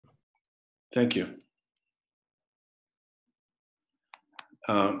Thank you.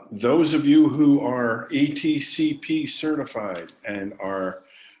 Those of you who are ATCP certified and are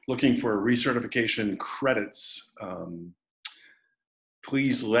looking for recertification credits,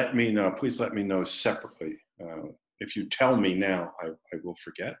 please let me know. Please let me know separately. If you tell me now, I will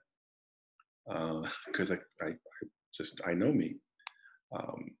forget, because I know me.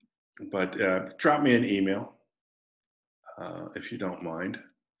 But drop me an email if you don't mind.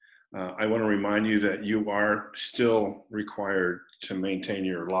 I want to remind you that you are still required to maintain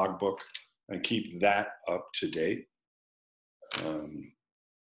your logbook and keep that up to date.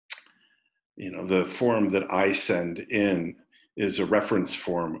 You know, the form that I send in is a reference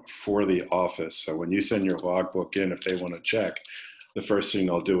form for the office. So when you send your logbook in, if they want to check, the first thing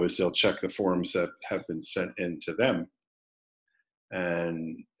they'll do is they'll check the forms that have been sent in to them.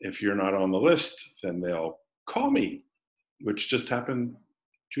 And if you're not on the list, then they'll call me, which just happened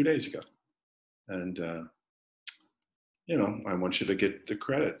 2 days ago. And, you know, I want you to get the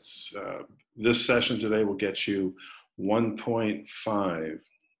credits. This session today will get you 1.5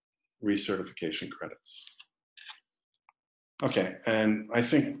 recertification credits. Okay, and I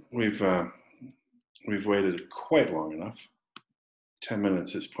think we've waited quite long enough. 10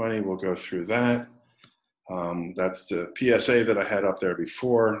 minutes is plenty. We'll go through that. That's the PSA that I had up there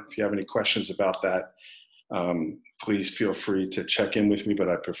before. If you have any questions about that, please feel free to check in with me, but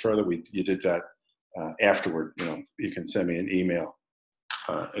I prefer that you did that afterward. You know, you can send me an email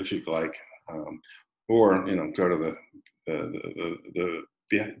if you'd like, or, you know, go to the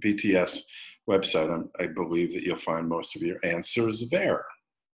BTS website. I believe that you'll find most of your answers there.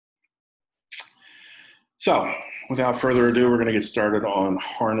 So without further ado, we're going to get started on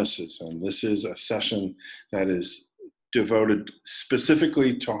harnesses. And this is a session that is devoted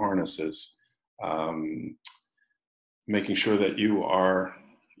specifically to harnesses, making sure that you are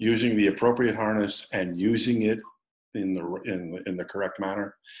using the appropriate harness and using it in the correct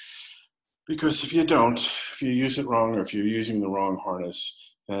manner. Because if you don't, if you use it wrong, or if you're using the wrong harness,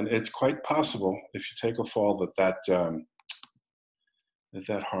 then it's quite possible, if you take a fall, that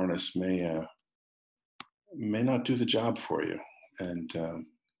harness may not do the job for you, and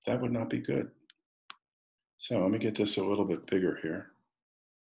that would not be good. So let me get this a little bit bigger here.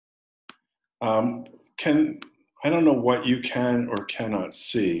 I don't know what you can or cannot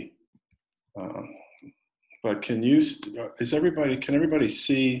see, but can everybody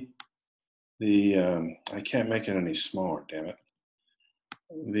see the, I can't make it any smaller, damn it.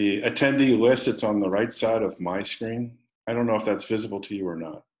 The attendee list, it's on the right side of my screen. I don't know if that's visible to you or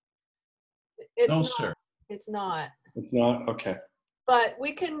not. No, sir. It's not. It's not? Okay. But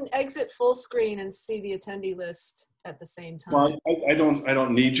we can exit full screen and see the attendee list at the same time. Well, I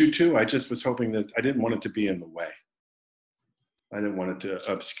don't need you to. I just was hoping that I didn't want it to be in the way. I didn't want it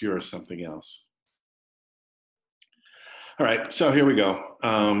to obscure something else. All right, so here we go.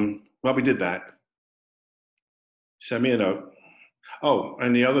 Well, we did that. Send me a note. Oh,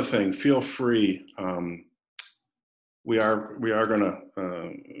 and the other thing, feel free. We are recording.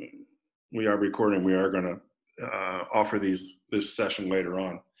 We are gonna offer this session later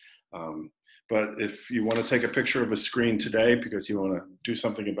on. But if you want to take a picture of a screen today because you want to do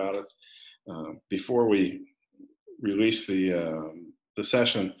something about it before we release the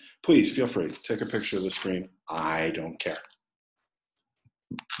session, please feel free to take a picture of the screen. I don't care.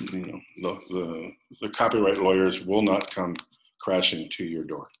 You know, the copyright lawyers will not come crashing to your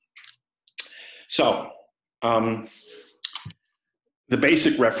door. So the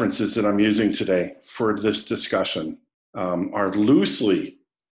basic references that I'm using today for this discussion are loosely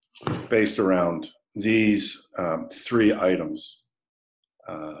based around these 3 items.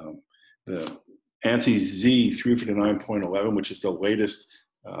 The ANSI Z 359.11, which is the latest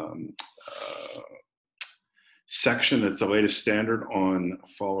section, it's the latest standard on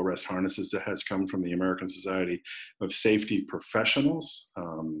fall arrest harnesses that has come from the American Society of Safety Professionals.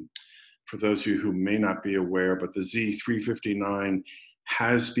 For those of you who may not be aware, but the Z359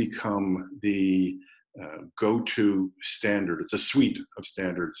 has become the go-to standard. It's a suite of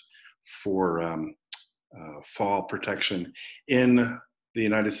standards for fall protection in the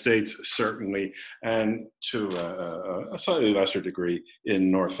United States, certainly, and to a slightly lesser degree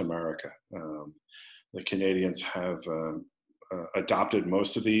in North America. The Canadians have adopted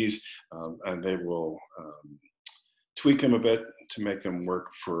most of these, and they will tweak them a bit to make them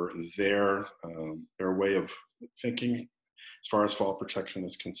work for their way of thinking as far as fall protection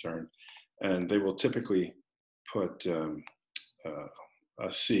is concerned. And they will typically put a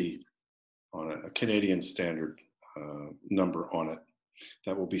C on it, a Canadian standard number on it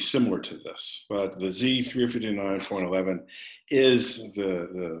that will be similar to this. But the Z359.11 is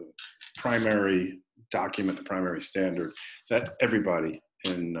the primary document, the primary standard that everybody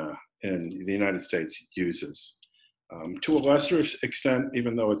in the United States uses. To a lesser extent,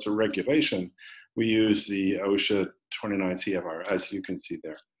 even though it's a regulation, we use the OSHA 29 CFR, as you can see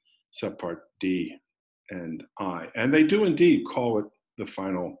there, subpart D and I. And they do indeed call it the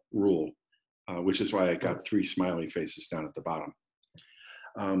final rule, which is why I got 3 smiley faces down at the bottom.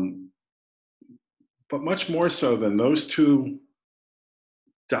 But much more so than those 2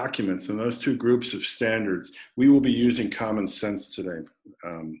 documents and those 2 groups of standards, we will be using common sense today,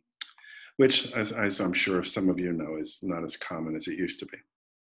 which, as I'm sure some of you know, is not as common as it used to be.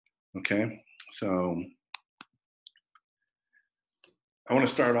 Okay, so I want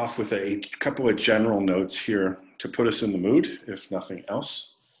to start off with a couple of general notes here to put us in the mood, if nothing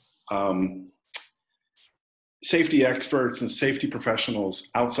else. Safety experts and safety professionals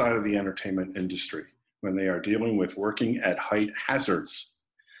outside of the entertainment industry, when they are dealing with working at height hazards,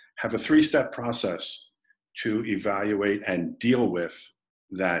 have a 3-step process to evaluate and deal with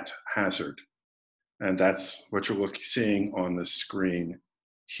that hazard. And that's what you're seeing on the screen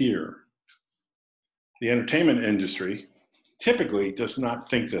here. The entertainment industry typically does not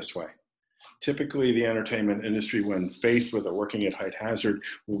think this way. Typically, the entertainment industry, when faced with a working at height hazard,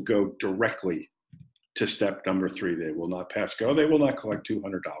 will go directly to step number 3. They will not pass go. They will not collect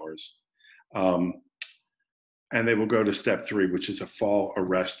 $200. And they will go to step 3, which is a fall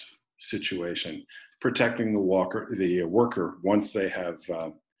arrest situation, protecting the worker once they have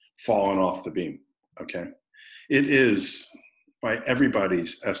fallen off the beam. Okay, it is, by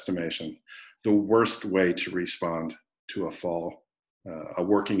everybody's estimation, the worst way to respond to a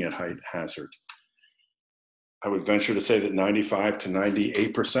working at height hazard. I would venture to say that 95 to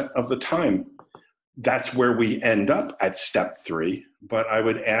 98% of the time, that's where we end up at step 3. But I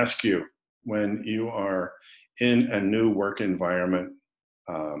would ask you, when you are in a new work environment,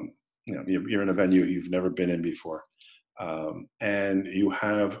 you're in a venue you've never been in before, and you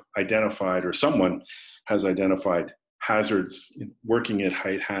have identified, or someone has identified hazards, working at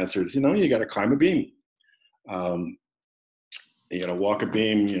height hazards, you got to climb a beam. You got to walk a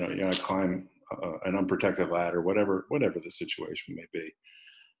beam, you got to climb an unprotected ladder, whatever the situation may be.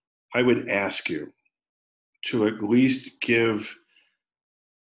 I would ask you to at least give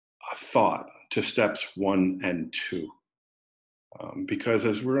a thought to steps 1 and 2. Because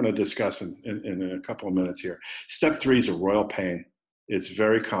as we're going to discuss in a couple of minutes here, step 3 is a royal pain. It's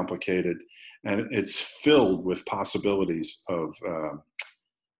very complicated, and it's filled with possibilities of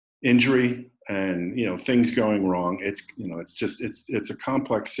injury and things going wrong. It's a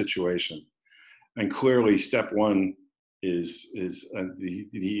complex situation, and clearly step 1 is the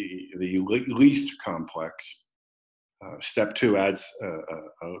least complex. Step 2 adds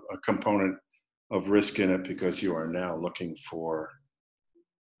a component of risk in it, because you are now looking for,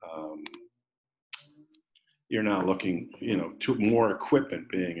 to more equipment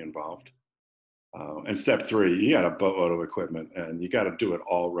being involved. And step 3, you got a boatload of equipment, and you got to do it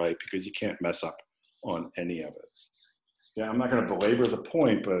all right, because you can't mess up on any of it. Yeah, I'm not going to belabor the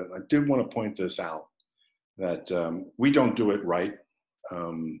point, but I did want to point this out, that we don't do it right.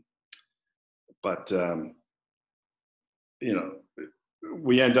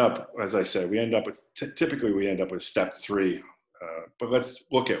 We end up, as I said, typically we end up with step 3. But let's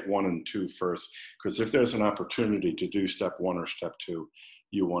look at 1 and 2 first, because if there's an opportunity to do step 1 or step 2,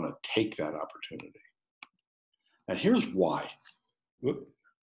 you want to take that opportunity. And here's why. Whoop.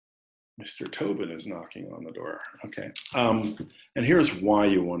 Mr. Tobin is knocking on the door. Okay. And here's why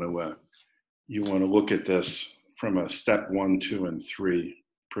you want to look at this from a step 1, 2, and 3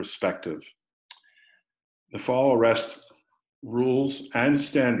 perspective. The fall arrest rules and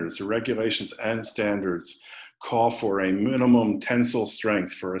standards, the regulations and standards, call for a minimum tensile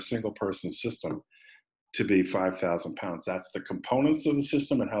strength for a single person system to be 5,000 pounds. That's the components of the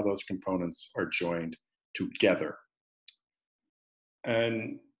system and how those components are joined together.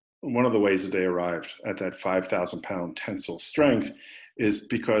 And one of the ways that they arrived at that 5,000 pound tensile strength is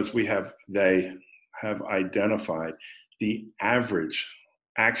because they have identified the average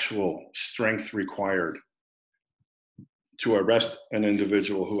actual strength required to arrest an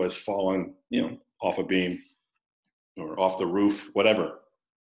individual who has fallen, off a beam or off the roof, whatever.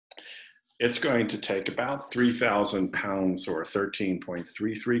 It's going to take about 3,000 pounds or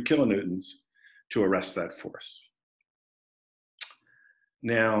 13.33 kilonewtons to arrest that force.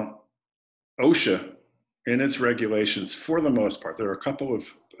 Now, OSHA, in its regulations, for the most part, there are a couple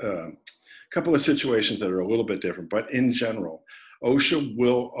of situations that are a little bit different, but in general, OSHA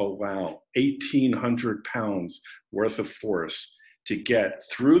will allow 1,800 pounds worth of force to get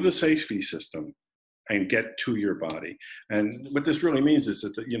through the safety system and get to your body. And what this really means is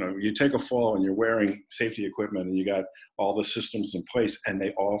that, you know, you take a fall and you're wearing safety equipment and you got all the systems in place and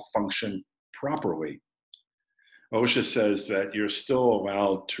they all function properly. OSHA says that you're still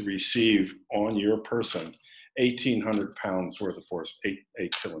allowed to receive on your person 1,800 pounds worth of force, 8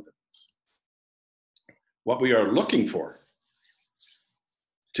 kilonewtons. What we are looking for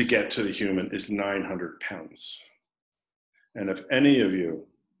to get to the human is 900 pounds. And if any of you,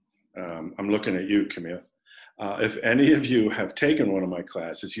 I'm looking at you, Camille, if any of you have taken one of my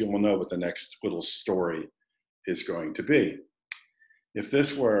classes, you will know what the next little story is going to be. If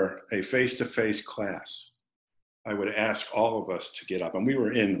this were a face-to-face class, I would ask all of us to get up, and we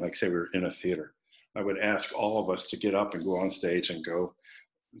were in, like say we were in a theater. I would ask all of us to get up and go on stage and go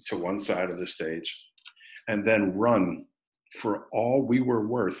to one side of the stage and then run for all we were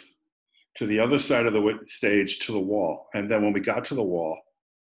worth to the other side of the stage to the wall. And then when we got to the wall,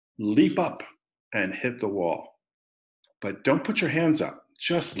 leap up and hit the wall. But don't put your hands up,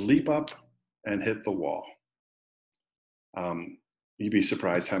 just leap up and hit the wall. You'd be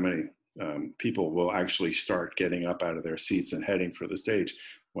surprised how many people will actually start getting up out of their seats and heading for the stage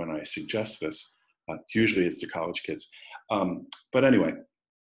when I suggest this. Usually it's the college kids. But anyway,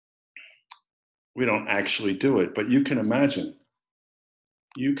 we don't actually do it, but you can imagine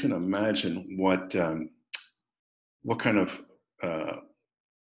what kind of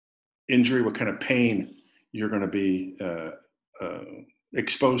injury, what kind of pain you're going to be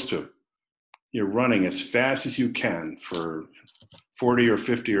exposed to. You're running as fast as you can for 40 or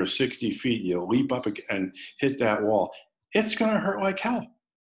 50 or 60 feet. You leap up and hit that wall. It's going to hurt like hell.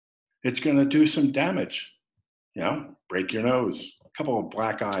 It's going to do some damage. You know, break your nose, a couple of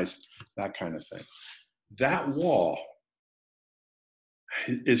black eyes, that kind of thing. That wall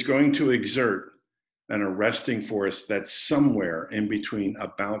is going to exert an arresting force that's somewhere in between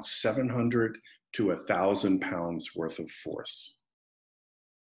about 700 to 1,000 pounds worth of force.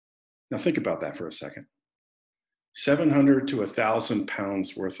 Now think about that for a second. 700 to 1,000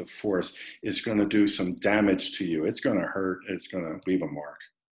 pounds worth of force is going to do some damage to you. It's going to hurt. It's going to leave a mark.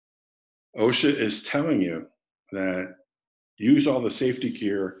 OSHA is telling you that use all the safety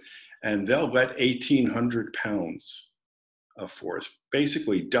gear and they'll let 1,800 pounds of force,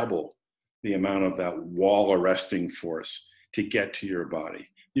 basically double the amount of that wall arresting force to get to your body.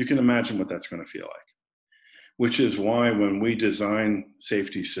 You can imagine what that's going to feel like, which is why when we design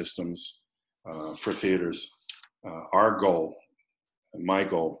safety systems for theaters, our goal, my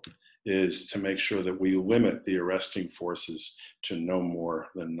goal, is to make sure that we limit the arresting forces to no more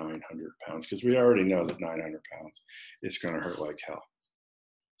than 900 pounds, because we already know that 900 pounds is going to hurt like hell.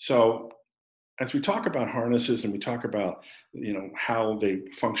 So as we talk about harnesses and we talk about, you know, how they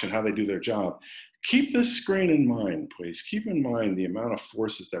function, how they do their job, keep this screen in mind, please. Keep in mind the amount of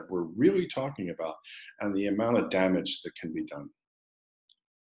forces that we're really talking about and the amount of damage that can be done.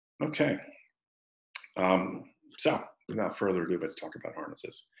 Okay. So without further ado, let's talk about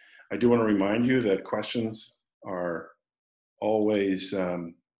harnesses. I do want to remind you that questions are always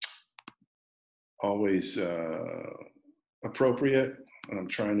appropriate. And I'm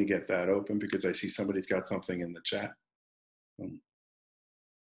trying to get that open because I see somebody's got something in the chat.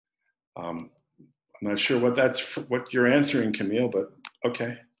 I'm not sure what you're answering, Camille, but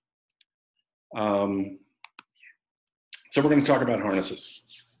okay. So we're going to talk about harnesses.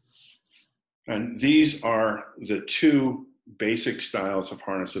 And these are the two basic styles of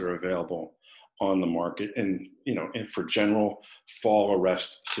harness that are available on the market and, you know, and for general fall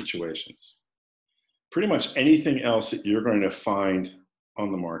arrest situations. Pretty much anything else that you're going to find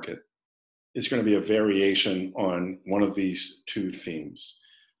on the market is going to be a variation on one of these two themes: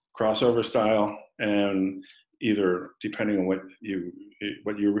 crossover style, and either, depending on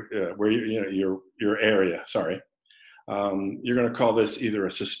your area, sorry, you're going to call this either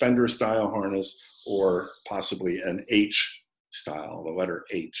a suspender style harness or possibly an H style, the letter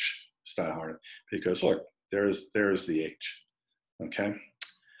H style harness, because look, there's the H. Okay.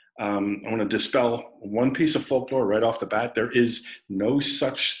 I want to dispel one piece of folklore right off the bat. There is no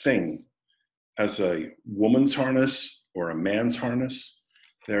such thing as a woman's harness or a man's harness.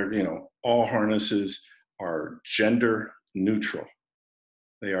 All harnesses are gender neutral.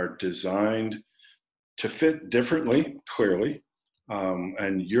 They are designed to fit differently, clearly,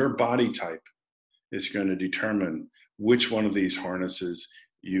 and your body type is going to determine which one of these harnesses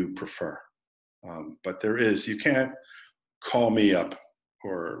you prefer. But you can't call me up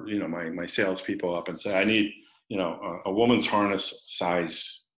or my salespeople up and say, I need a woman's harness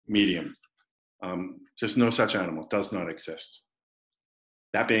size medium. There's no such animal, does not exist.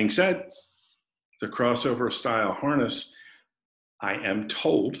 That being said, the crossover style harness, I am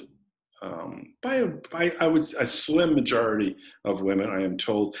told, I would a slim majority of women, I am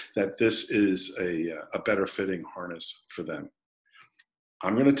told that this is a better fitting harness for them.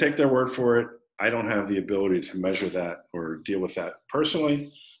 I'm going to take their word for it. I don't have the ability to measure that or deal with that personally.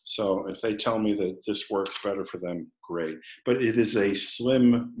 So if they tell me that this works better for them, great. But it is a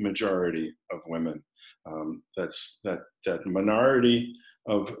slim majority of women. That minority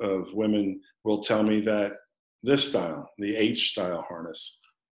of women will tell me that this style, the H style harness,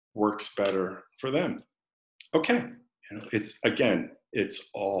 works better for them. Okay, it's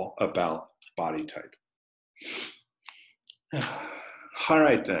all about body type. All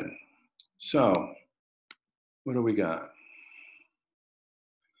right then. So, what do we got?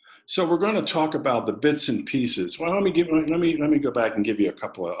 So we're going to talk about the bits and pieces. Well, let me go back and give you a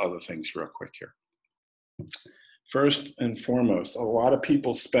couple of other things real quick here. First and foremost, a lot of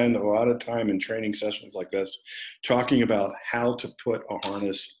people spend a lot of time in training sessions like this talking about how to put a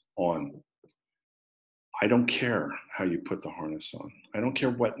harness on. I don't care how you put the harness on. I don't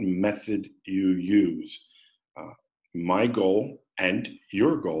care what method you use. My goal and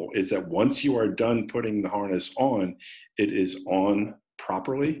your goal is that once you are done putting the harness on, it is on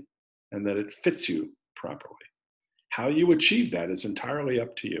properly and that it fits you properly. How you achieve that is entirely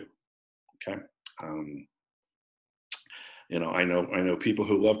up to you. Okay. I know people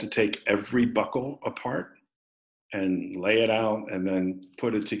who love to take every buckle apart and lay it out and then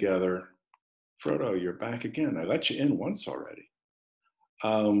put it together. Frodo, you're back again. I let you in once already.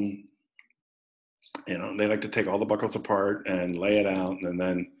 They like to take all the buckles apart and lay it out and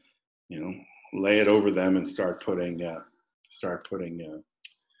then, lay it over them and start putting the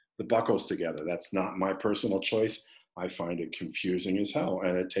buckles together. That's not my personal choice. I find it confusing as hell,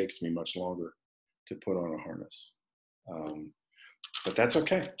 and it takes me much longer to put on a harness. But that's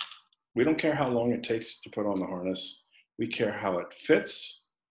okay. We don't care how long it takes to put on the harness. We care how it fits,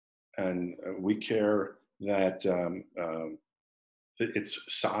 and we care that it's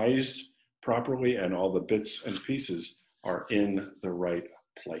sized properly and all the bits and pieces are in the right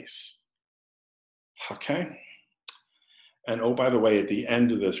place. Okay? And oh, by the way, at the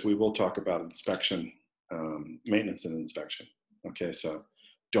end of this, we will talk about inspection, maintenance and inspection. Okay, so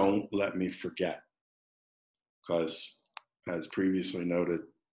don't let me forget, because as previously noted,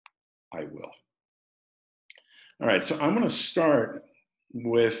 I will. All right, so I'm going to start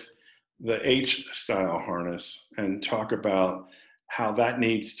with the H style harness and talk about how that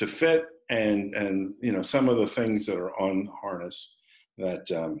needs to fit and some of the things that are on the harness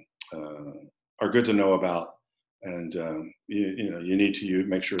that are good to know about, and you need to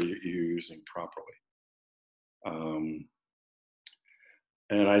make sure you're using properly.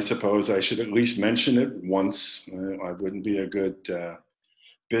 And I suppose I should at least mention it once. I wouldn't be a good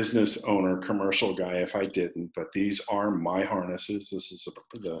business owner, commercial guy if I didn't, but these are my harnesses. This is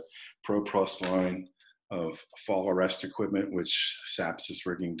the Pro Plus line of fall arrest equipment, which Sapsis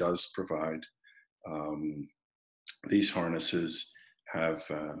Rigging does provide. These harnesses have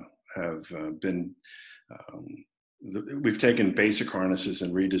been, we've taken basic harnesses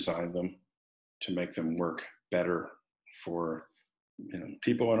and redesigned them to make them work better for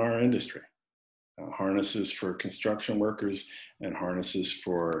people in our industry. Harnesses for construction workers and harnesses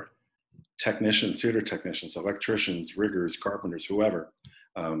for technicians, theater technicians, electricians, riggers, carpenters, whoever.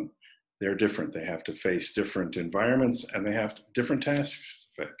 They're different. They have to face different environments and they have different tasks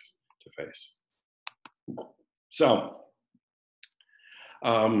to face. So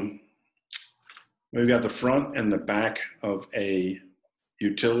we've got the front and the back of a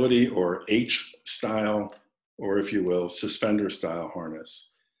utility or H style, or if you will, suspender style harness.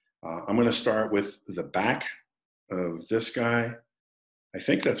 I'm going to start with the back of this guy. I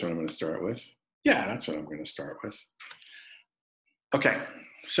think that's what I'm going to start with. Yeah, that's what I'm going to start with. Okay,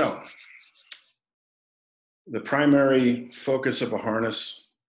 so the primary focus of a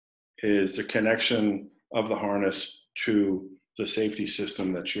harness is the connection of the harness to the safety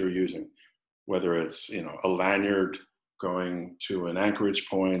system that you're using, whether it's a lanyard going to an anchorage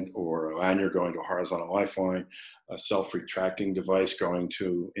point, or a lanyard going to a horizontal lifeline, a self-retracting device going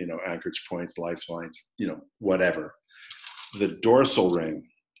to anchorage points, lifelines, whatever. The dorsal ring,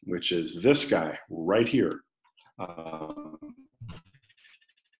 which is this guy right here,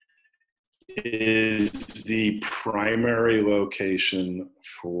 is the primary location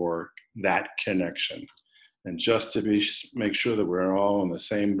for that connection. And just to make sure that we're all in the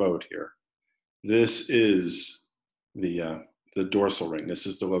same boat here, this is the dorsal ring. This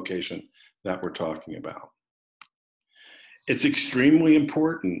is the location that we're talking about. It's extremely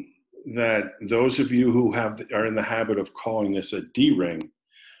important that those of you who are in the habit of calling this a D ring,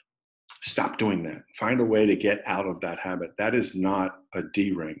 stop doing that. Find a way to get out of that habit. That is not a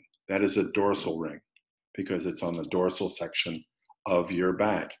D ring. That is a dorsal ring because it's on the dorsal section of your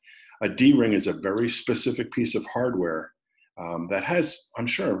back. A D-ring is a very specific piece of hardware that has, I'm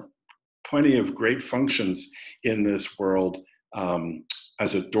sure, plenty of great functions in this world.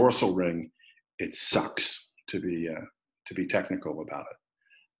 As a dorsal ring, it sucks to be technical about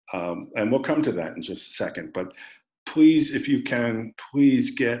it. And we'll come to that in just a second. But please, if you can,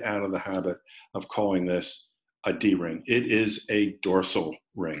 please get out of the habit of calling this a D-ring. It is a dorsal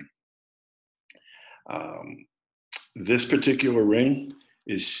ring. This particular ring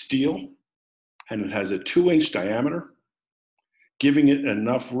is steel, and it has a 2-inch diameter, giving it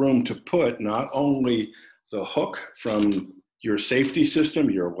enough room to put not only the hook from your safety system,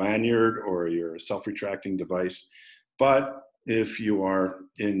 your lanyard or your self-retracting device, but if you are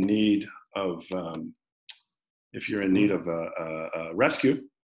in need of a rescue,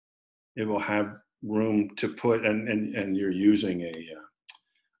 it will have room to put, and you're using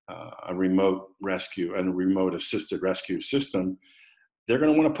a remote rescue and a remote assisted rescue system, they're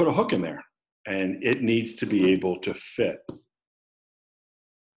going to want to put a hook in there, and it needs to be able to fit.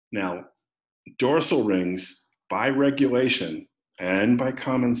 Now, dorsal rings, by regulation and by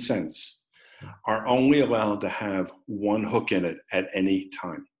common sense, are only allowed to have one hook in it at any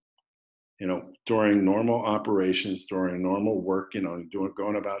time. You know, during normal operations, during normal work, you know,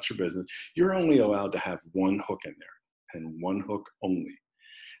 going about your business, you're only allowed to have one hook in there, and one hook only.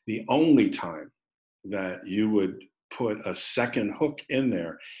 The only time that you would put a second hook in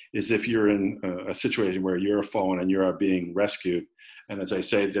there is if you're in a situation where you're fallen and you're being rescued. And as I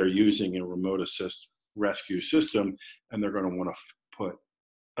say, they're using a remote assist rescue system, and they're going to want to put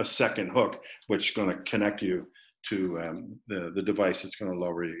a second hook, which is going to connect you to the device that's going to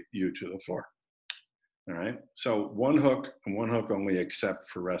lower you to the floor. All right. So one hook and one hook only, except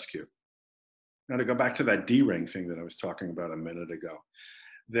for rescue. Now to go back to that D-ring thing that I was talking about a minute ago,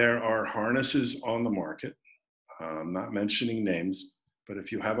 there are harnesses on the market. I'm not mentioning names, but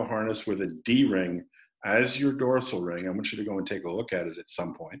if you have a harness with a D-ring as your dorsal ring, I want you to go and take a look at it at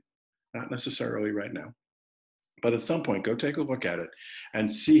some point. Not necessarily right now, but at some point, go take a look at it and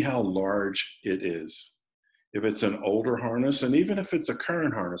see how large it is. If it's an older harness, and even if it's a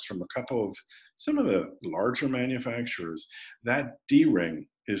current harness from some of the larger manufacturers, that D-ring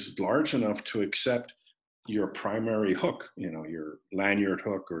is large enough to accept your primary hook, you know, your lanyard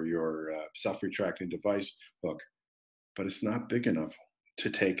hook or your self-retracting device hook, but it's not big enough to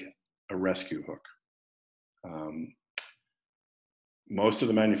take a rescue hook. Most of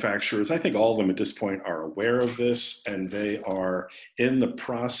the manufacturers, I think all of them at this point, are aware of this, and they are in the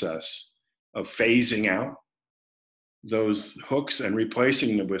process of phasing out those hooks and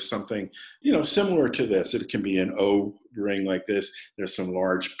replacing them with something, you know, similar to this. It can be an O ring like this. There's some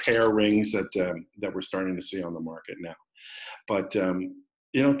large pair rings that we're starting to see on the market now. But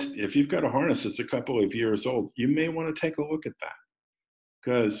you know, if you've got a harness that's a couple of years old, you may want to take a look at that,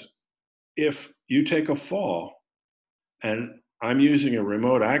 because if you take a fall, and I'm using a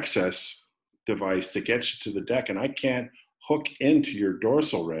remote access device to get you to the deck, and I can't hook into your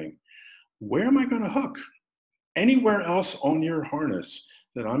dorsal ring, where am I going to hook? Anywhere else on your harness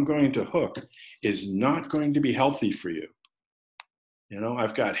that I'm going to hook is not going to be healthy for you. You know,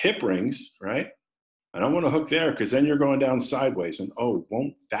 I've got hip rings, right? I don't want to hook there, because then you're going down sideways, and oh,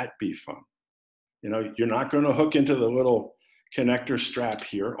 won't that be fun? You know, you're not going to hook into the little connector strap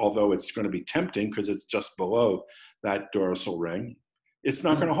here, although it's going to be tempting because it's just below that dorsal ring. It's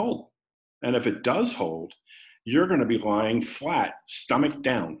not going to hold. And if it does hold, you're going to be lying flat, stomach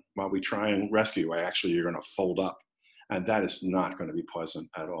down, while we try and rescue. Actually, you're going to fold up, and that is not going to be pleasant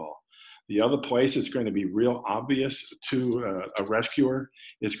at all. The other place it's going to be real obvious to a rescuer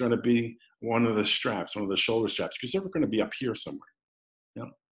is going to be one of the straps, one of the shoulder straps, because they're going to be up here somewhere. You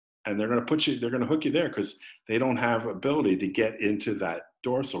know? And they're going to hook you there because they don't have ability to get into that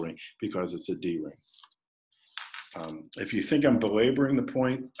dorsal ring because it's a D-ring. If you think I'm belaboring the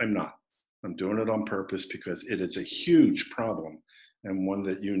point, I'm not. I'm doing it on purpose because it is a huge problem and one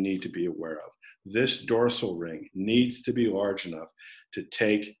that you need to be aware of. This dorsal ring needs to be large enough to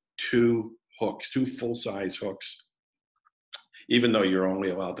take two hooks, two full-size hooks, even though you're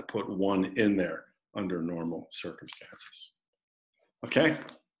only allowed to put one in there under normal circumstances. Okay?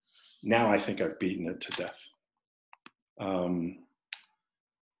 Now I think I've beaten it to death.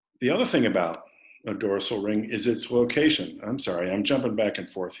 The other thing about a dorsal ring is its location. I'm sorry, I'm jumping back and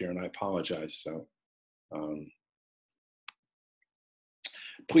forth here, and I apologize. So,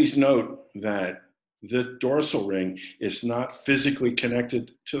 please note that the dorsal ring is not physically connected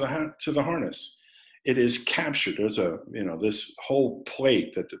to the harness. it is captured. There's a, this whole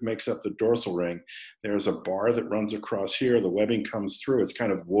plate that makes up the dorsal ring. There's a bar that runs across here. The webbing comes through. It's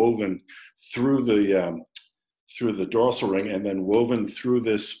kind of woven through the dorsal ring and then woven through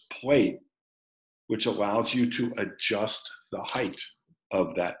this plate, which allows you to adjust the height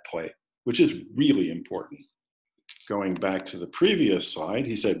of that plate, which is really important. Going back to the previous slide,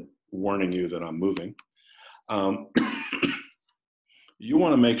 he said, warning you that I'm moving. You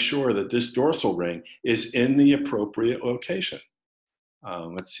want to make sure that this dorsal ring is in the appropriate location.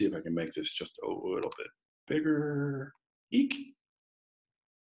 Let's see if I can make this just a little bit bigger. Eek.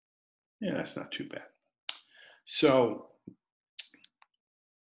 Yeah, that's not too bad. So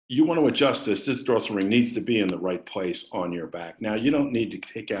you want to adjust this. This dorsal ring needs to be in the right place on your back. Now, you don't need to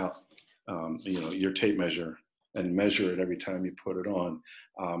take out your tape measure and measure it every time you put it on.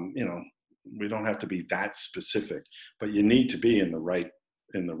 We don't have to be that specific, but you need to be in the right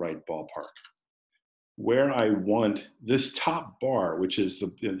ballpark. Where I want this top bar, which is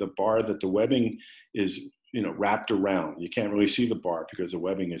the bar that the webbing is wrapped around. You can't really see the bar because the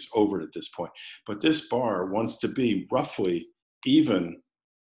webbing is over it at this point. But this bar wants to be roughly even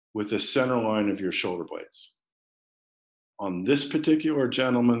with the center line of your shoulder blades. On this particular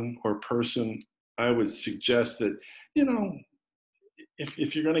gentleman or person, I would suggest that,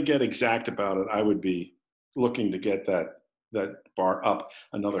 if you're going to get exact about it, I would be looking to get that bar up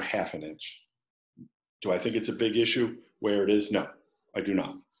another ½ an inch. Do I think it's a big issue where it is? No, I do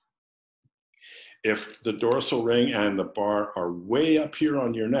not. If the dorsal ring and the bar are way up here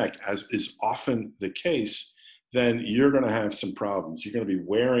on your neck, as is often the case, then you're going to have some problems. You're going to be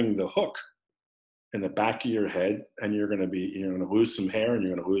wearing the hook in the back of your head, and you're going to lose some hair and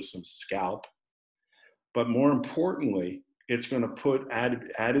you're going to lose some scalp. But more importantly, it's going to put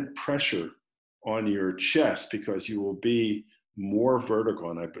added pressure on your chest because you will be more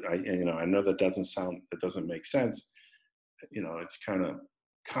vertical. And I know that doesn't make sense. It's kind of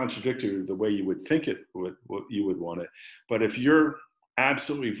contradictory to the way you would think what you would want it. But if you're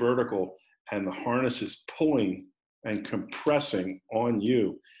absolutely vertical and the harness is pulling and compressing on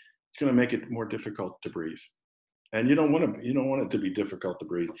you, it's going to make it more difficult to breathe. And you don't want it to be difficult to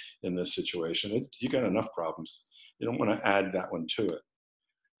breathe in this situation. You got enough problems. You don't want to add that one to it.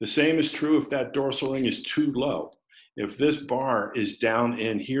 The same is true if that dorsal ring is too low. If this bar is down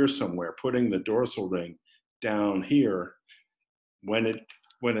in here somewhere, putting the dorsal ring down here, when it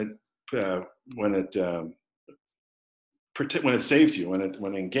saves you, when it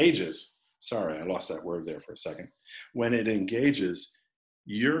engages. Sorry, I lost that word there for a second. When it engages,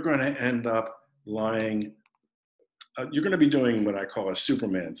 you're going to end up lying. You're going to be doing what I call a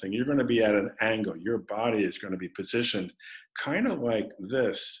Superman thing. You're going to be at an angle. Your body is going to be positioned kind of like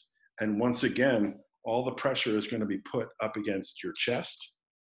this. And once again, all the pressure is going to be put up against your chest,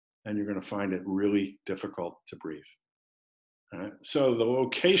 and you're going to find it really difficult to breathe. All right? So the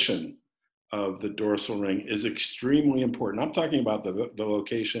location of the dorsal ring is extremely important. I'm talking about the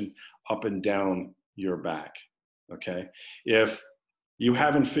location up and down your back, okay? If you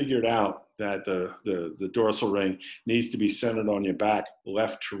haven't figured out that the dorsal ring needs to be centered on your back,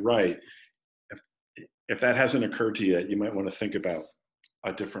 left to right, if that hasn't occurred to you yet, you might want to think about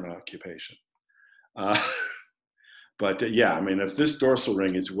a different occupation. But yeah, I mean, if this dorsal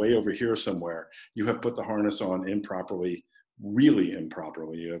ring is way over here somewhere, you have put the harness on improperly, really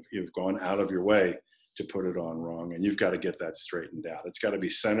improperly. You've gone out of your way to put it on wrong, and you've got to get that straightened out. It's got to be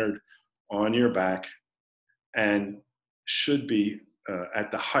centered on your back and should be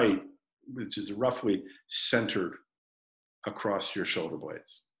at the height, which is roughly centered across your shoulder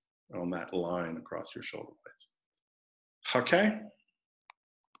blades, on that line across your shoulder blades. Okay?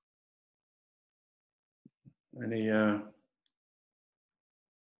 Where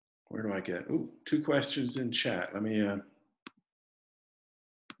do I get? Ooh, 2 questions in chat. Let me,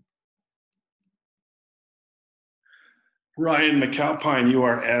 Ryan McAlpine, you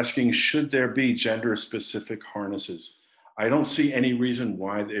are asking, should there be gender-specific harnesses? I don't see any reason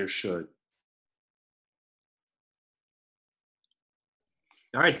why there should.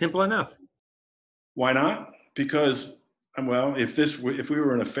 All right, simple enough. Why not? Because, well, if we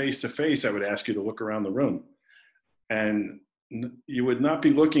were in a face-to-face, I would ask you to look around the room. And you would not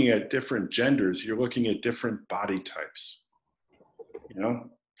be looking at different genders. You're looking at different body types.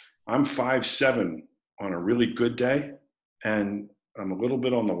 I'm 5'7" on a really good day, and I'm a little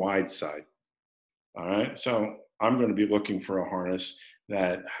bit on the wide side. All right, so I'm going to be looking for a harness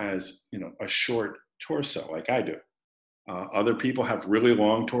that has, a short torso, like I do. Other people have really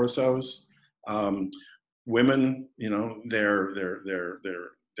long torsos. Women, they're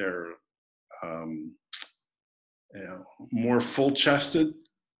more full-chested.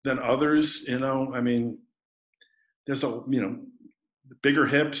 than others. I mean, there's bigger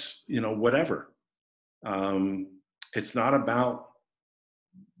hips, whatever. It's not about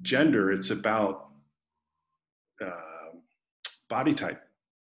gender. It's about uh, body type.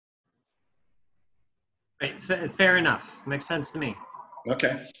 Right. Fair enough. Makes sense to me.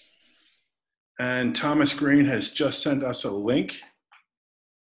 Okay. And Thomas Green has just sent us a link.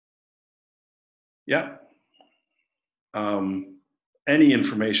 Yep. Any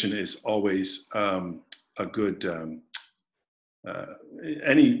information is always a good.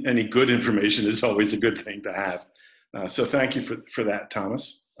 Any good information is always a good thing to have. So thank you for that,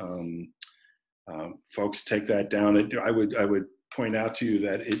 Thomas. Folks, take that down. I would point out to you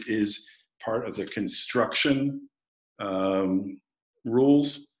that it is part of the construction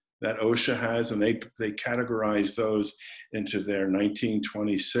rules that OSHA has, and they categorize those into their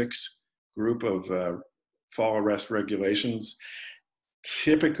 1926 group of fall arrest regulations.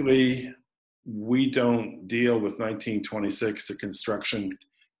 Typically, we don't deal with 1926, the construction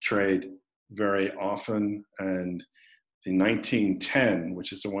trade, very often, and the 1910,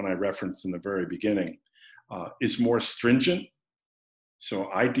 which is the one I referenced in the very beginning, is more stringent. So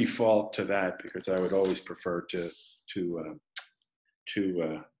I default to that because I would always prefer to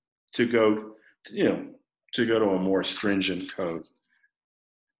go to a more stringent code.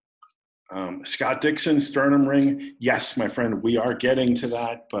 Scott Dixon, sternum ring. Yes, my friend, we are getting to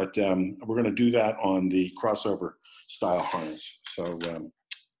that, but we're going to do that on the crossover style harness. So,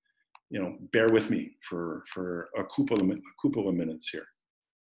 bear with me for a couple of minutes here.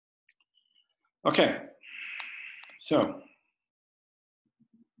 Okay, so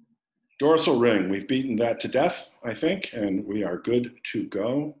dorsal ring, we've beaten that to death, I think, and we are good to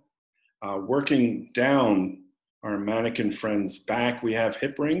go. Working down our mannequin friend's back, we have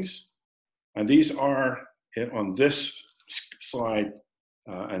hip rings. And these are, on this slide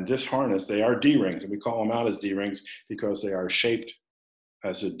and this harness, they are D rings, and we call them out as D rings because they are shaped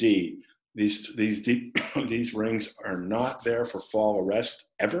as a D. These rings are not there for fall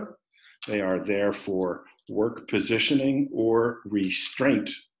arrest ever. They are there for work positioning or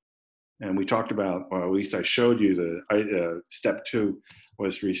restraint. And we talked about, or at least I showed you the step 2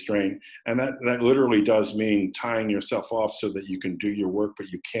 was restraint. And that literally does mean tying yourself off so that you can do your work, but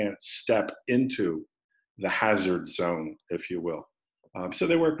you can't step into the hazard zone, if you will. So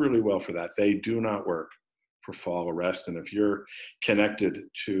they work really well for that. They do not work for fall arrest. And if you're connected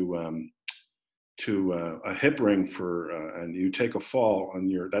to a hip ring and you take a fall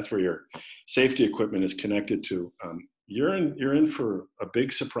on that's where your safety equipment is connected to, you're in for a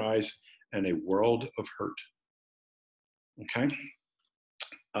big surprise and a world of hurt. Okay.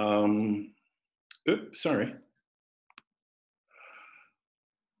 Oops, sorry.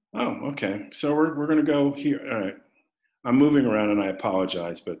 Oh, okay. So we're going to go here. All right. I'm moving around and I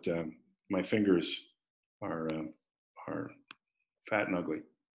apologize, but my fingers are fat and ugly.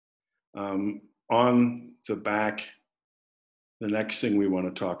 On the back, the next thing we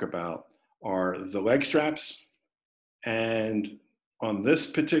want to talk about are the leg straps. And on this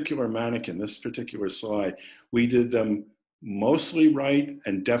particular mannequin, this particular slide, we did them mostly right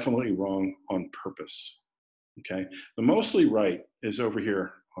and definitely wrong on purpose. Okay, the mostly right is over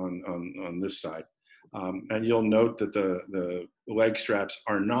here on this side, and you'll note that the leg straps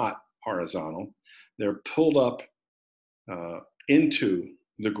are not horizontal; they're pulled up into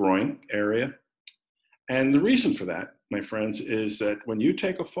the groin area, and the reason for that, my friends, is that when you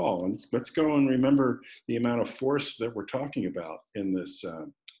take a fall, and let's go and remember the amount of force that we're talking about in this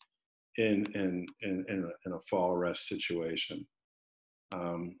in a fall arrest situation.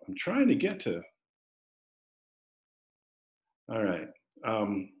 I'm trying to get to. All right,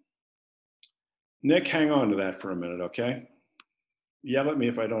 Nick, hang on to that for a minute, okay? Yell at me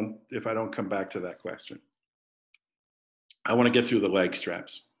if I don't come back to that question. I want to get through the leg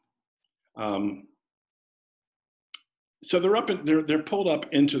straps. So they're pulled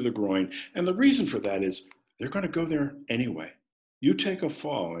up into the groin, and the reason for that is they're going to go there anyway. You take a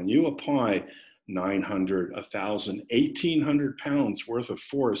fall and you apply 900, 1,000, 1,800 pounds worth of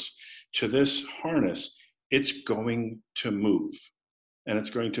force to this harness, it's going to move. And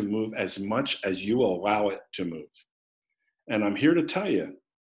it's going to move as much as you allow it to move. And I'm here to tell you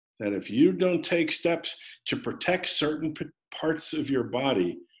that if you don't take steps to protect certain parts of your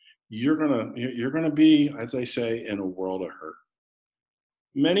body, you're gonna be, as I say, in a world of hurt.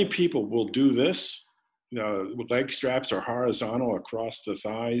 Many people will do this. Leg straps are horizontal across the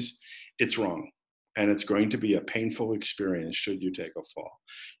thighs. It's wrong. And it's going to be a painful experience should you take a fall.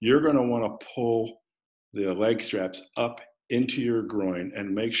 You're going to want to pull the leg straps up into your groin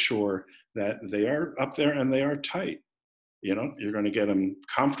and make sure that they are up there and they are tight. You know, you're going to get them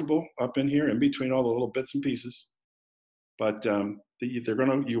comfortable up in here in between all the little bits and pieces. But you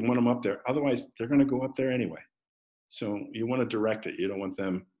want them up there. Otherwise, they're going to go up there anyway. So you want to direct it. You don't want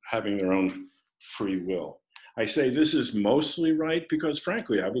them having their own free will. I say this is mostly right because,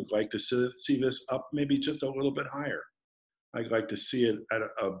 frankly, I would like to see this up maybe just a little bit higher. I'd like to see it at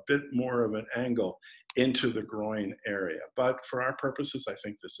a bit more of an angle into the groin area. But for our purposes, I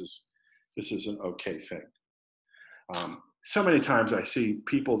think this is an okay thing. So many times I see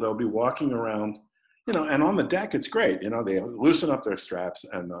people, they'll be walking around, you know, and on the deck, it's great. You know, they loosen up their straps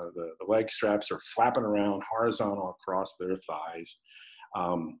and the leg straps are flapping around horizontal across their thighs.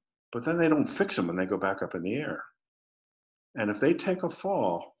 But then they don't fix them when they go back up in the air. And if they take a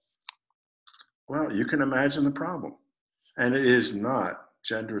fall, well, you can imagine the problem. And it is not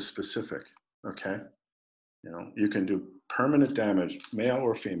gender specific, okay? You know, you can do permanent damage, male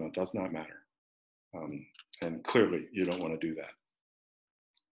or female, does not matter. And clearly you don't want to do that.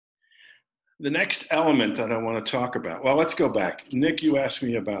 The next element that I want to talk about, well, let's go back. Nick, you asked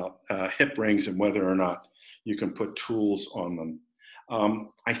me about hip rings and whether or not you can put tools on them.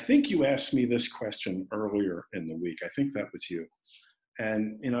 I think you asked me this question earlier in the week. I think that was you.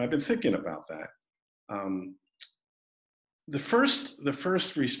 And, you know, I've been thinking about that. The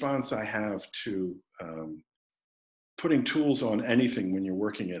first response I have to putting tools on anything when you're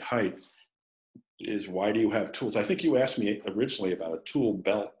working at height is, why do you have tools? I think you asked me originally about a tool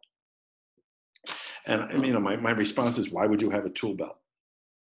belt. And I mean, you know, my response is, why would you have a tool belt?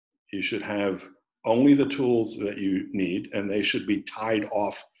 You should have only the tools that you need, and they should be tied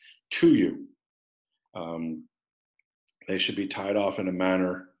off to you. They should be tied off in a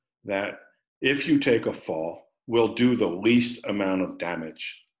manner that if you take a fall, will do the least amount of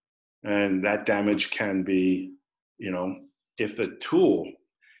damage. And that damage can be, you know, if the tool,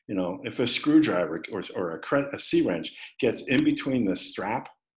 you know, if a screwdriver or a C-wrench gets in between the strap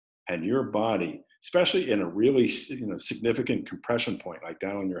and your body, especially in a really, you know, significant compression point, like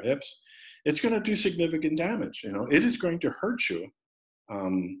down on your hips, it's going to do significant damage. You know, it is going to hurt you,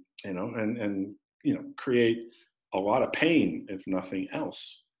 you know, and you know, create a lot of pain, if nothing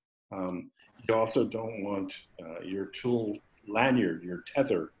else. You also don't want your tool lanyard, your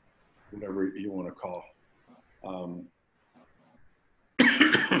tether, whatever you want to call.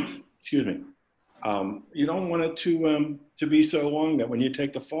 Excuse me. You don't want it to be so long that when you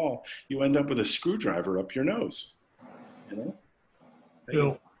take the fall, you end up with a screwdriver up your nose. You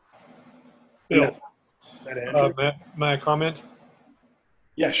know. Bill, Andrew? may I comment?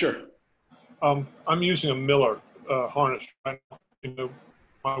 Yeah, sure. I'm using a Miller harness right now, you know,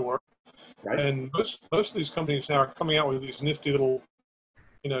 my work. Right. And most of these companies now are coming out with these nifty little,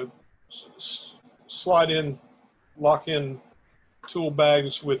 you know, slide in, lock in tool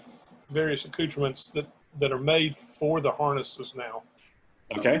bags with various accoutrements that are made for the harnesses now.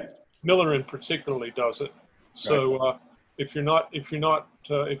 Okay. Miller in particularly does it. So if you're not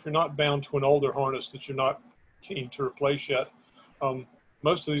bound to an older harness that you're not keen to replace yet,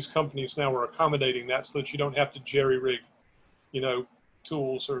 most of these companies now are accommodating that so that you don't have to jerry rig, you know,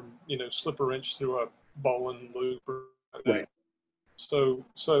 tools or, you know, slip a wrench through a ball and loop or like that. Right. So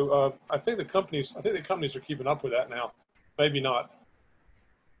I think the companies are keeping up with that now. Maybe not.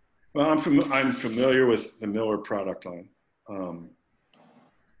 Well, I'm familiar with the Miller product line,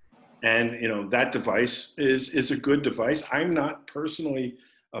 and you know, that device is a good device. I'm not personally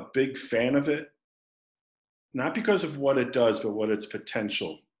a big fan of it, not because of what it does, but what its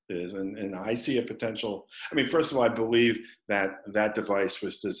potential is. And I see a potential. I mean, first of all, I believe that that device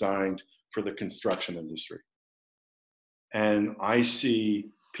was designed for the construction industry. And I see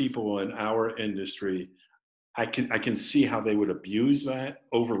people in our industry, I can see how they would abuse that,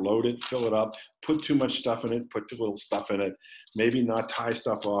 overload it, fill it up, put too much stuff in it, put too little stuff in it, maybe not tie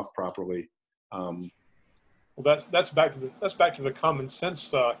stuff off properly. Well, that's back to the common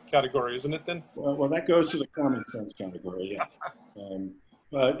sense category, isn't it? Then. Well, that goes to the common sense category, yes.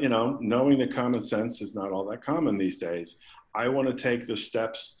 But you know, knowing that common sense is not all that common these days, I want to take the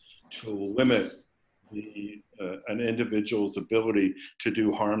steps to limit an individual's ability to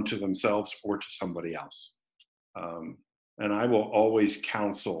do harm to themselves or to somebody else. And I will always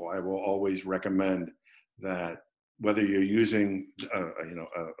counsel, I will always recommend that whether you're using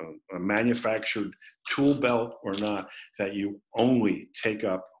a manufactured tool belt or not, that you only take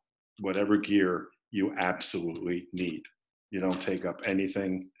up whatever gear you absolutely need. You don't take up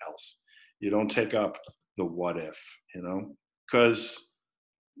anything else. You don't take up the what if, you know, because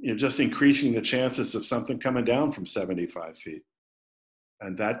you're just increasing the chances of something coming down from 75 feet.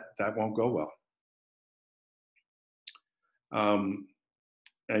 And that won't go well.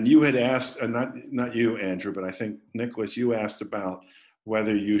 and you had asked, not you, Andrew, but I think Nicholas, you asked about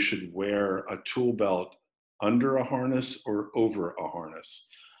whether you should wear a tool belt under a harness or over a harness.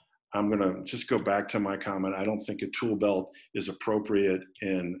 I'm going to just go back to my comment. I don't think a tool belt is appropriate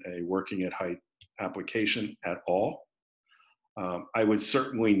in a working at height application at all. I would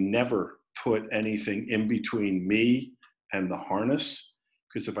certainly never put anything in between me and the harness,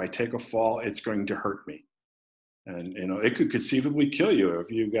 because if I take a fall, it's going to hurt me. And, you know, it could conceivably kill you if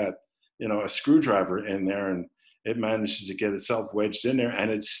you got, you know, a screwdriver in there and it manages to get itself wedged in there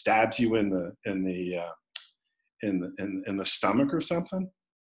and it stabs you in the stomach or something.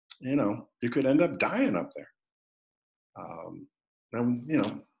 You know, you could end up dying up there. And, you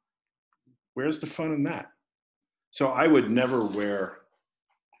know, where's the fun in that? So I would never wear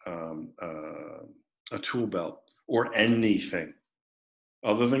a tool belt or anything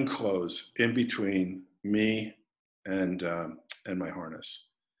other than clothes in between me and my harness.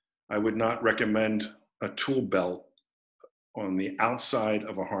 I would not recommend a tool belt on the outside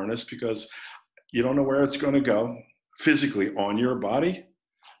of a harness because you don't know where it's going to go physically on your body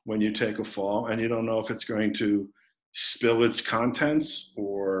when you take a fall, and you don't know if it's going to spill its contents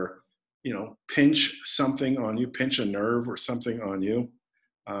or, you know, pinch something on you, pinch a nerve or something on you.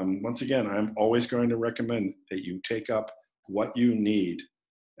 Once again, I'm always going to recommend that you take up what you need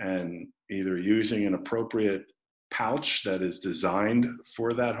and either using an appropriate pouch that is designed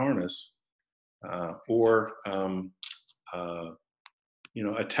for that harness or you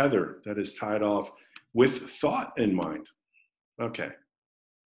know, a tether that is tied off with thought in mind. Okay.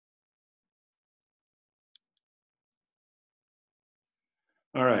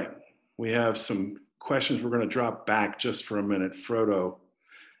 All right, we have some questions. We're going to drop back just for a minute. Frodo,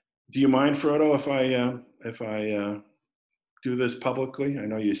 do you mind, Frodo, if I do this publicly? I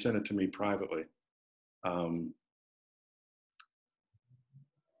know you sent it to me privately. And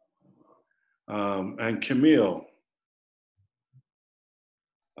Camille.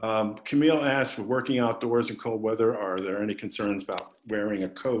 Camille asked, for working outdoors in cold weather, are there any concerns about wearing a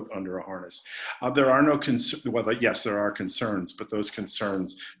coat under a harness? There are no concerns. Well, yes, there are concerns, but those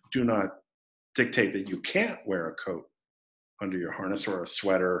concerns do not dictate that you can't wear a coat under your harness or a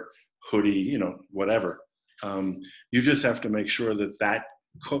sweater, hoodie, you know, whatever. You just have to make sure that that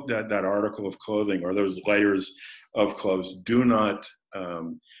article of clothing or those layers of clothes do not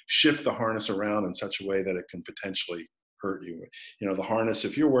shift the harness around in such a way that it can potentially hurt you. You know, the harness,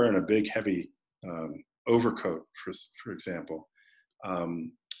 if you're wearing a big, heavy overcoat, for example,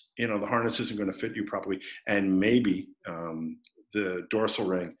 you know, the harness isn't going to fit you properly, and maybe the dorsal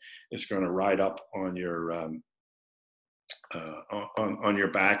ring is going to ride up on your on your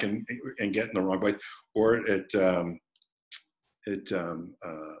back and get in the wrong way, or it you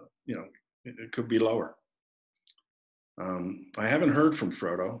know, it could be lower. I haven't heard from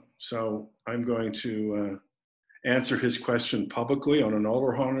Frodo, so I'm going to answer his question publicly. On an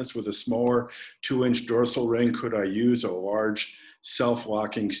older harness with a smaller 2-inch dorsal ring, could I use a large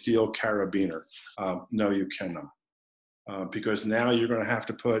self-locking steel carabiner? No, you cannot, because now you're going to have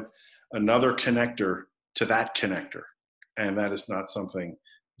to put another connector to that connector, and that is not something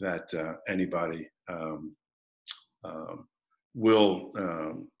that anybody will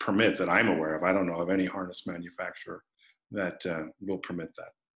permit that I'm aware of. I don't know of any harness manufacturer that will permit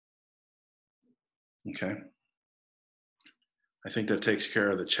that. Okay. I think that takes care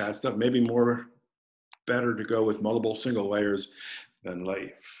of the chat stuff. Maybe better to go with multiple single layers than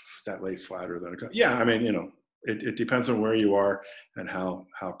lay flatter than a coat. Yeah, I mean, you know, it depends on where you are and how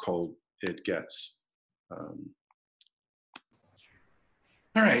cold it gets. All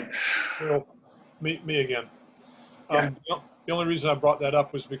right. Well, me again. Yeah. The only reason I brought that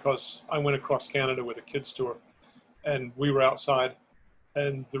up was because I went across Canada with a kids tour, and we were outside,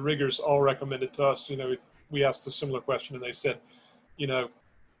 and the riggers all recommended to us, you know, we asked a similar question, and they said, you know,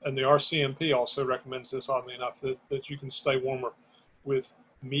 and the RCMP also recommends this, oddly enough, that you can stay warmer with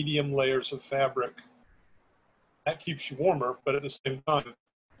medium layers of fabric. That keeps you warmer, but at the same time,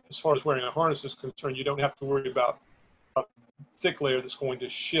 as far as wearing a harness is concerned, you don't have to worry about a thick layer that's going to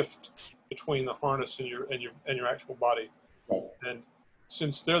shift between the harness and your actual body. Right. And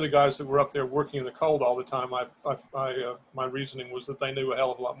since they're the guys that were up there working in the cold all the time, my reasoning was that they knew a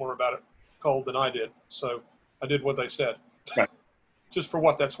hell of a lot more about it cold than I did. So I did what they said. Right. Just for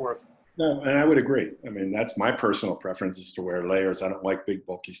what that's worth. No, and I would agree. I mean, that's my personal preference, is to wear layers. I don't like big,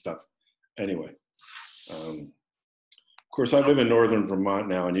 bulky stuff anyway. Of course, I live in northern Vermont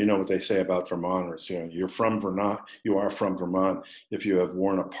now, and you know what they say about Vermonters. You know, you're from Vermont, you are from Vermont if you have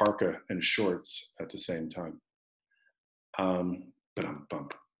worn a parka and shorts at the same time. But I'm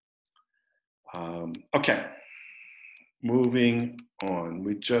bummed. Okay, moving on.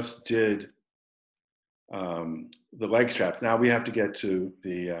 We just did the leg straps. Now we have to get to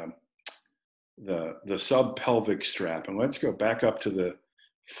the sub-pelvic strap. And let's go back up to the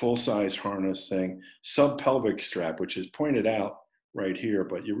full-size harness thing. Sub-pelvic strap, which is pointed out right here,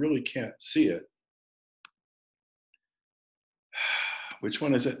 but you really can't see it. Which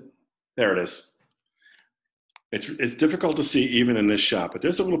one is it? There it is. It's difficult to see even in this shot, but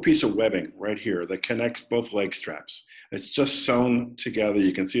there's a little piece of webbing right here that connects both leg straps. It's just sewn together.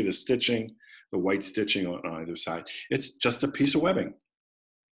 You can see the stitching, the white stitching on either side. It's just a piece of webbing.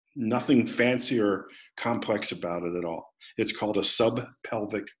 Nothing fancy or complex about it at all. It's called a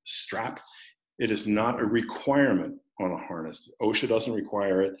sub-pelvic strap. It is not a requirement on a harness. OSHA doesn't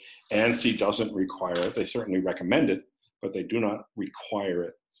require it. ANSI doesn't require it. They certainly recommend it, but they do not require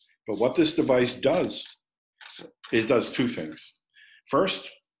it. But what this device does, it does two things. First,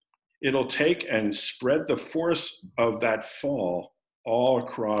 it'll take and spread the force of that fall all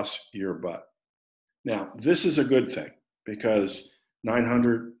across your butt. Now, this is a good thing because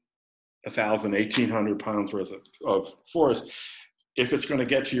 900, 1,000, 1,800 pounds worth of force, if it's going to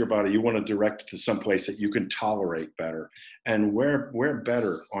get to your body, you want to direct it to some place that you can tolerate better. And where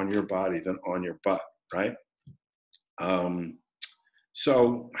better on your body than on your butt, right?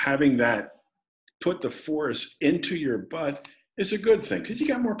 So having that put the force into your butt is a good thing because you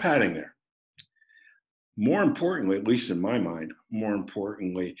got more padding there. More importantly, at least in my mind, more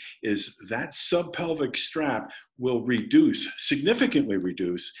importantly, is that subpelvic strap will significantly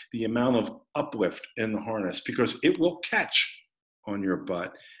reduce the amount of uplift in the harness because it will catch on your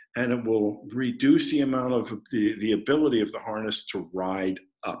butt and it will reduce the amount of the ability of the harness to ride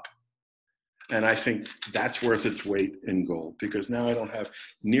up. And I think that's worth its weight in gold because now I don't have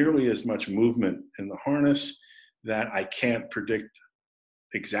nearly as much movement in the harness that I can't predict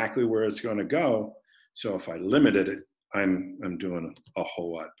exactly where it's going to go. So if I limited it, I'm doing a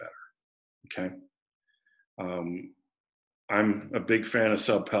whole lot better. Okay. I'm a big fan of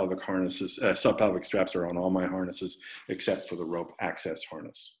subpelvic harnesses. Subpelvic straps are on all my harnesses except for the rope access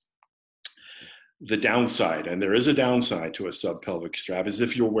harness. The downside, and there is a downside to a subpelvic strap, is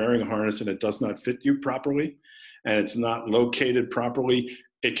if you're wearing a harness and it does not fit you properly and it's not located properly,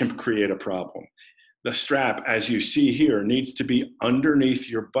 it can create a problem. The strap, as you see here, needs to be underneath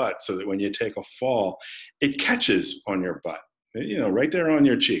your butt so that when you take a fall, it catches on your butt, right there on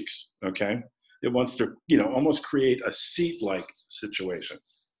your cheeks, okay? It wants to, almost create a seat-like situation.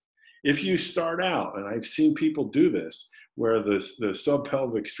 If you start out, and I've seen people do this, where the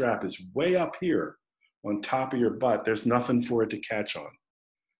subpelvic strap is way up here on top of your butt, there's nothing for it to catch on,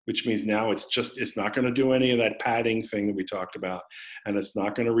 which means now it's not going to do any of that padding thing that we talked about, and it's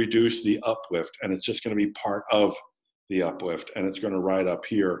not going to reduce the uplift, and it's just going to be part of the uplift, and it's going to ride up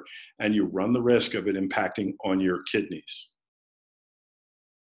here, and you run the risk of it impacting on your kidneys.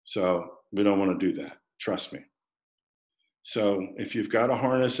 So we don't want to do that, trust me. So if you've got a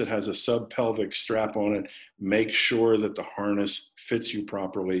harness that has a subpelvic strap on it, make sure that the harness fits you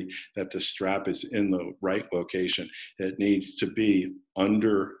properly, that the strap is in the right location. It needs to be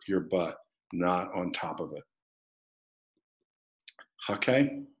under your butt, not on top of it.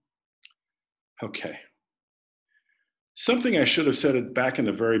 Okay? Okay. Something I should have said it back in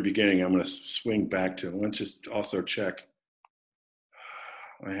the very beginning, I'm going to swing back to. Let's just also check.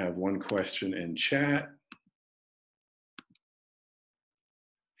 I have one question in chat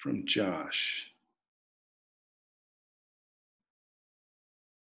from Josh.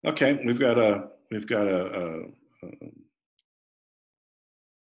 Okay, we've got a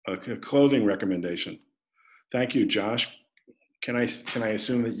clothing recommendation. Thank you, Josh. Can I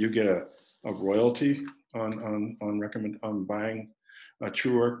assume that you get a royalty on buying a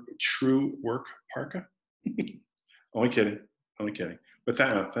True Work parka? Only kidding. But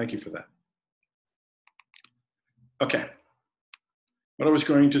thank you for that. Okay. What I was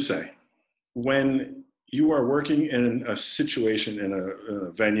going to say, when you are working in a situation in a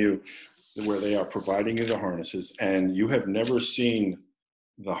venue where they are providing you the harnesses and you have never seen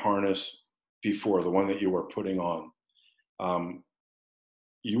the harness before, the one that you are putting on,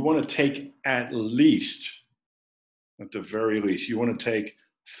 you want to take at the very least, you want to take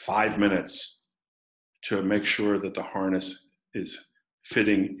 5 minutes to make sure that the harness is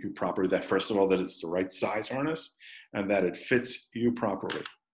fitting you properly. That first of all, that it's the right size harness and that it fits you properly.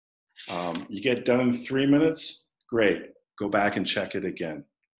 You get done in 3 minutes, great. Go back and check it again.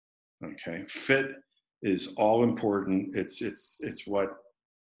 Okay, fit is all important. It's what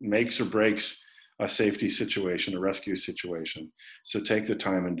makes or breaks a safety situation, a rescue situation. So take the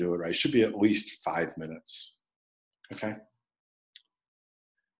time and do it right. It should be at least 5 minutes. Okay.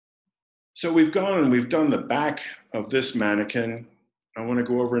 So we've gone and we've done the back of this mannequin. I want to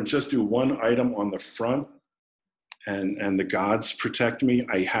go over and just do one item on the front, and the gods protect me.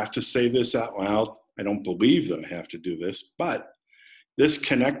 I have to say this out loud. I don't believe that I have to do this, but this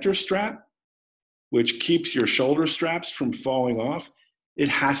connector strap, which keeps your shoulder straps from falling off, it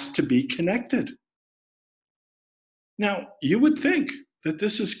has to be connected. Now, you would think that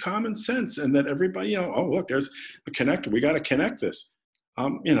this is common sense and that everybody, oh, look, there's a connector. We got to connect this.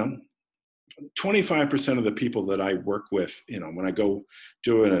 25% of the people that I work with, when I go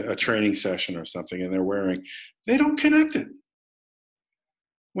do a training session or something and they're wearing, they don't connect it.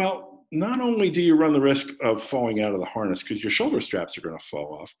 Well, not only do you run the risk of falling out of the harness because your shoulder straps are going to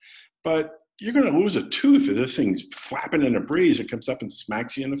fall off, but you're going to lose a tooth if this thing's flapping in a breeze. It comes up and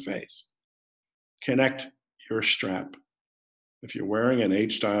smacks you in the face. Connect your strap. If you're wearing an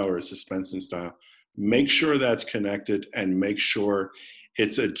H-style or a suspension style, make sure that's connected and make sure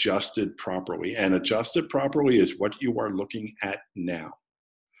it's adjusted properly. And adjusted properly is what you are looking at now.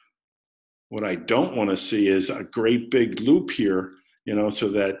 What I don't want to see is a great big loop here, so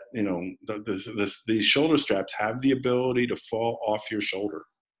that, these shoulder straps have the ability to fall off your shoulder.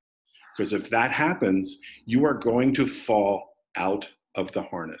 Because if that happens, you are going to fall out of the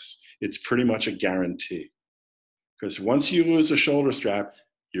harness. It's pretty much a guarantee. Because once you lose a shoulder strap,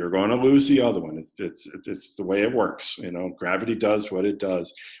 you're going to lose the other one. It's the way it works. Gravity does what it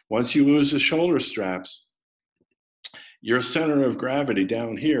does. Once you lose the shoulder straps, your center of gravity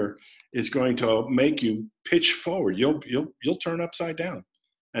down here is going to make you pitch forward. You'll turn upside down.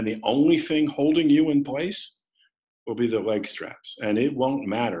 And the only thing holding you in place will be the leg straps. And it won't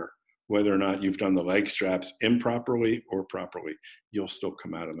matter whether or not you've done the leg straps improperly or properly. You'll still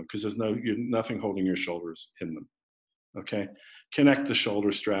come out of them because there's nothing holding your shoulders in them. Okay? Connect the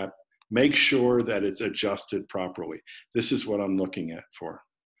shoulder strap. Make sure that it's adjusted properly. This is what I'm looking at for.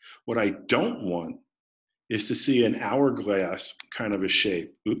 What I don't want is to see an hourglass kind of a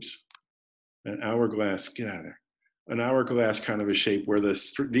shape. Oops. An hourglass, get out of there. An hourglass kind of a shape where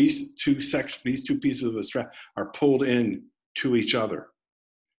these two pieces of the strap are pulled in to each other.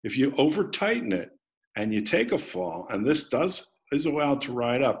 If you over tighten it and you take a fall, and this is allowed to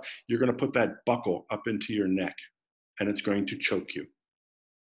ride up, you're going to put that buckle up into your neck and it's going to choke you.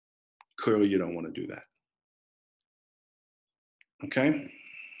 Clearly you don't want to do that. Okay?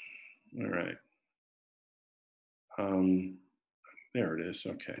 All right. There it is.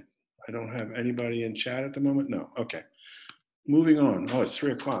 Okay. I don't have anybody in chat at the moment. No. Okay. Moving on. Oh, it's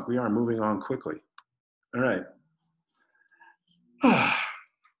 3 o'clock. We are moving on quickly. All right.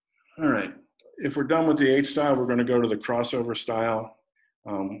 All right. If we're done with the H style, we're going to go to the crossover style.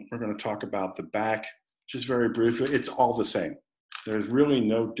 We're going to talk about the back just very briefly. It's all the same. There's really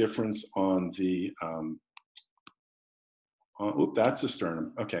no difference on the, that's the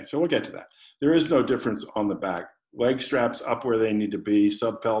sternum. Okay, so we'll get to that. There is no difference on the back. Leg straps up where they need to be,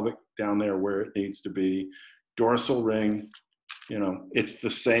 subpelvic down there where it needs to be, dorsal ring, it's the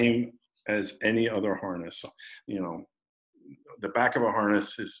same as any other harness. The back of a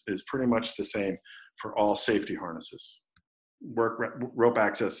harness is pretty much the same for all safety harnesses. Rope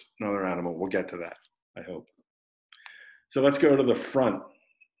access, another animal. We'll get to that, I hope. So let's go to the front.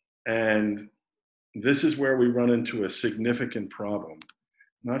 And this is where we run into a significant problem.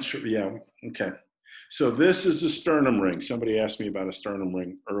 Not sure, yeah, okay. So this is the sternum ring. Somebody asked me about a sternum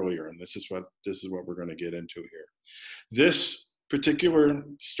ring earlier, and this is what we're going to get into here. This particular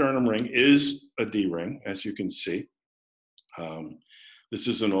sternum ring is a D ring, as you can see. This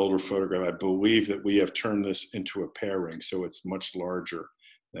is an older photograph. I believe that we have turned this into a pair ring, so it's much larger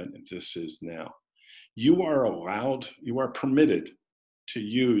than this is now. You are permitted to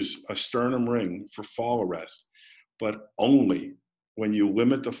use a sternum ring for fall arrest, but only when you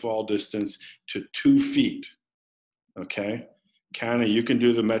limit the fall distance to 2 feet. Okay? Kana, you can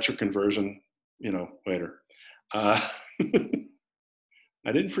do the metric conversion, later. I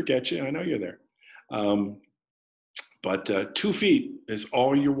didn't forget you. I know you're there. But 2 feet is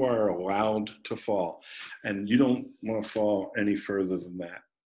all you are allowed to fall. And you don't want to fall any further than that.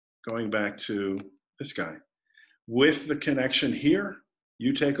 Going back to this guy. With the connection here,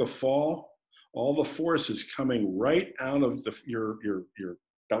 you take a fall, all the force is coming right out of your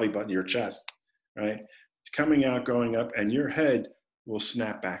belly button, your chest, right? It's coming out, going up, and your head will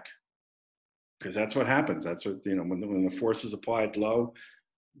snap back. Because that's what happens. That's what, when the force is applied low,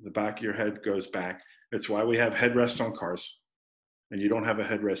 the back of your head goes back. It's why we have headrests on cars, and you don't have a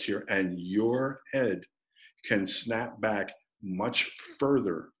headrest here, and your head can snap back much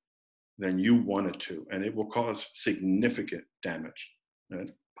further than you want it to, and it will cause significant damage, right?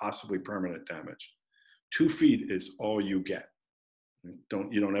 Possibly permanent damage. 2 feet is all you get,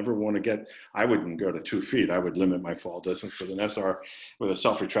 You don't ever want to get, I wouldn't go to 2 feet. I would limit my fall distance with an SR with a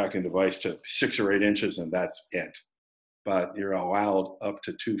self-retracting device to 6 or 8 inches, and that's it. But you're allowed up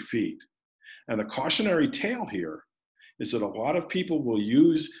to 2 feet. And the cautionary tale here is that a lot of people will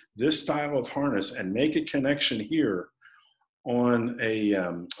use this style of harness and make a connection here on a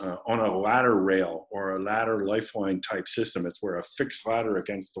ladder rail or a ladder lifeline type system. It's where a fixed ladder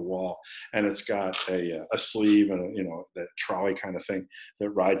against the wall, and it's got a sleeve and that trolley kind of thing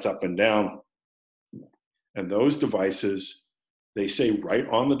that rides up and down. And those devices, they say right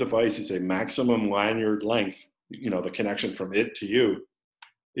on the device is a maximum lanyard length. The connection from it to you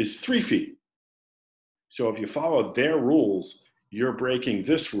is 3 feet. So if you follow their rules, you're breaking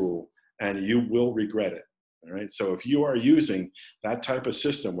this rule, and you will regret it. All right. So if you are using that type of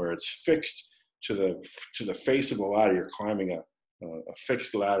system where it's fixed to the face of the ladder, you're climbing a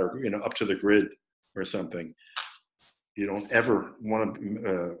fixed ladder, up to the grid or something, you don't ever want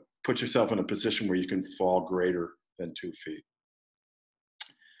to put yourself in a position where you can fall greater than 2 feet.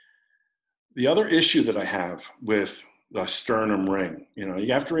 The other issue that I have with the sternum ring,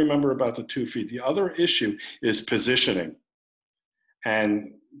 you have to remember about the 2 feet. The other issue is positioning.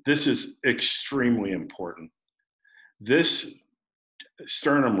 And this is extremely important. This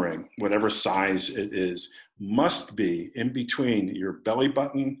sternum ring, whatever size it is, must be in between your belly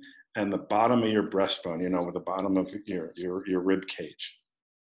button and the bottom of your breastbone, with the bottom of your rib cage.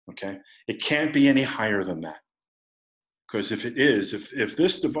 Okay? It can't be any higher than that. Because if it is, if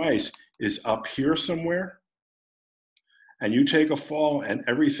this device is up here somewhere, and you take a fall and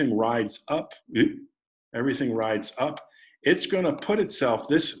everything rides up, it's going to put itself,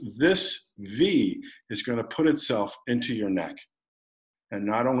 this V is going to put itself into your neck. And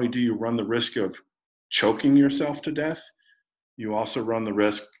not only do you run the risk of choking yourself to death, you also run the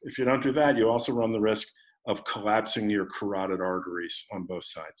risk, if you don't do that, you also run the risk of collapsing your carotid arteries on both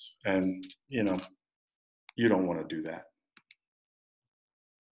sides. And, you don't want to do that.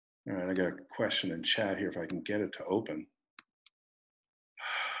 All right, I got a question in chat here if I can get it to open.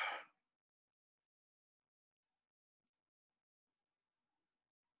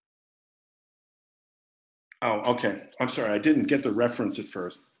 Oh, okay. I'm sorry. I didn't get the reference at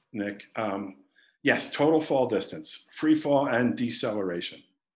first, Nick. Yes, total fall distance, free fall and deceleration.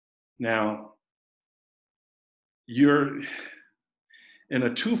 Now, you're in a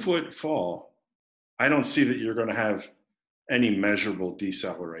 2-foot fall. I don't see that you're going to have any measurable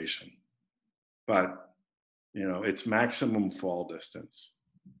deceleration, but it's maximum fall distance.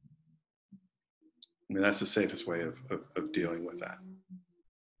 I mean, that's the safest way of dealing with that.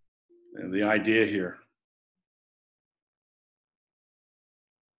 And the idea here,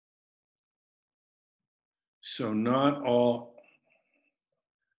 so not all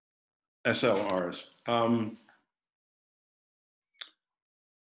SLRs.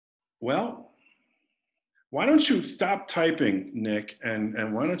 Well, why don't you stop typing, Nick,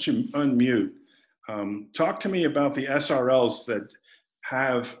 and why don't you unmute? Talk to me about the SRLs that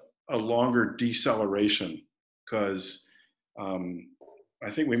have a longer deceleration, because I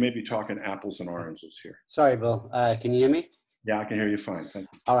think we may be talking apples and oranges here. Sorry, Bill. Can you hear me? Yeah, I can hear you fine. Thank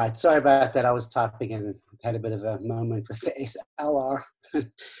you. All right. Sorry about that. I was typing and had a bit of a moment with the SLR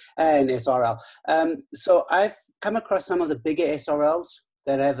and SRL. So I've come across some of the bigger SRLs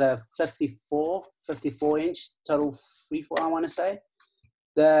that have a 54-inch total freefall, I want to say.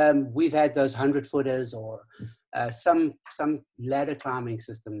 We've had those 100-footers, or some ladder climbing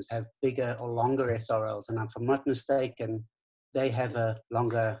systems have bigger or longer SRLs. And if I'm not mistaken, they have a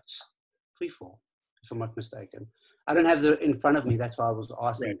longer freefall, if I'm not mistaken. I don't have the in front of me. That's why I was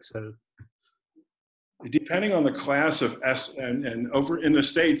asking. Right. So, depending on the class of and over in the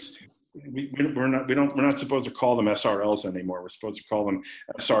States, we're not supposed to call them SRLs anymore. We're supposed to call them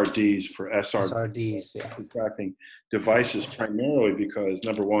SRDs for SRDs, yeah. Tracking devices, primarily because,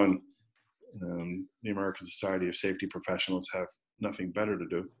 number one, the American Society of Safety Professionals have nothing better to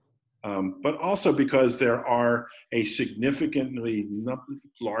do. But also because there are a significantly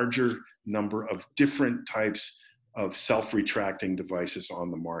larger number of different types of self-retracting devices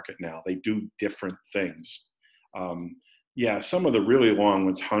on the market now. They do different things. Yeah, some of the really long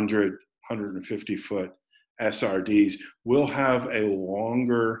ones, 100, 150-foot SRDs, will have a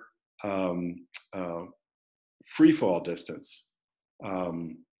longer free fall distance.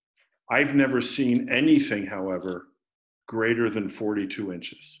 I've never seen anything, however, greater than 42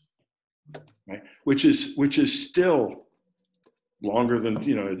 inches, right? Which is still longer than,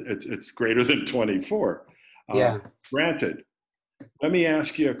 it's greater than 24. Yeah. Granted, let me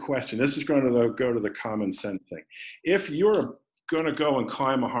ask you a question. This is going to go to the common sense thing. If you're going to go and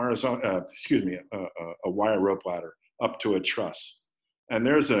climb a horizontal, a wire rope ladder up to a truss, and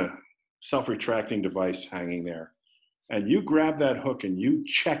there's a self-retracting device hanging there, and you grab that hook and you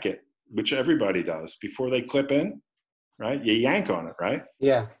check it, which everybody does before they clip in, right? You yank on it, right?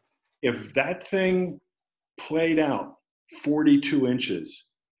 Yeah. If that thing played out 42 inches,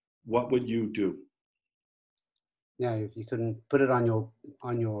 what would you do? Yeah, you couldn't put it on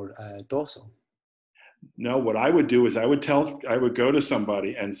your dorsal. No, what I would do is I would go to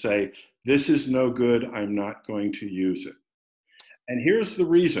somebody and say, this is no good, I'm not going to use it. And here's the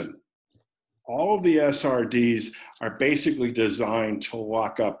reason. All of the SRDs are basically designed to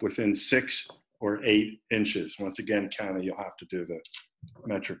lock up within 6 or 8 inches. Once again, Canna, you'll have to do the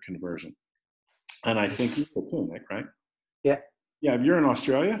metric conversion. And I think you will too, Nick, right? Yeah. Yeah, you're in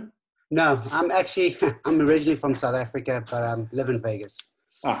Australia? No, I'm actually, I'm originally from South Africa, but I live in Vegas.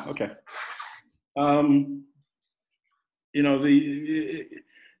 Ah, okay. You know,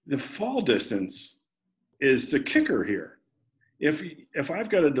 the fall distance is the kicker here. If I've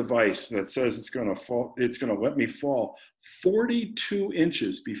got a device that says it's going to fall, it's going to let me fall 42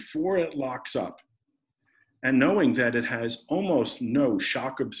 inches before it locks up, and knowing that it has almost no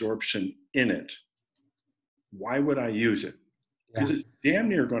shock absorption in it, why would I use it? Because it's damn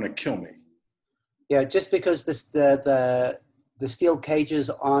near going to kill me. Yeah, just because the steel cages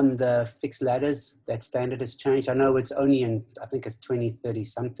on the fixed ladders, that standard has changed. I know it's only in, I think it's 2030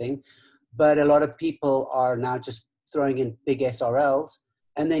 something, but a lot of people are now just throwing in big SRLs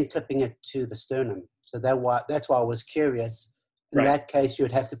and then clipping it to the sternum. So that's why I was curious. In that case, you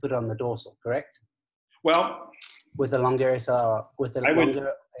would have to put it on the dorsal, correct? Well, with a longer SR, with a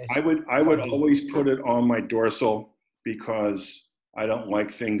longer. I would always put it on my dorsal because I don't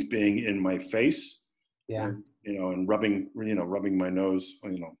like things being in my face. Yeah. And, you know, and rubbing my nose.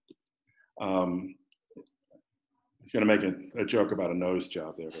 You know, I was going to make a joke about a nose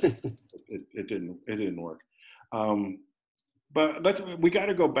job there, but it didn't work. But we got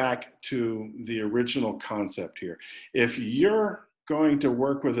to go back to the original concept here. If you're going to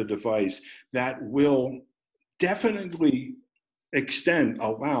work with a device that will definitely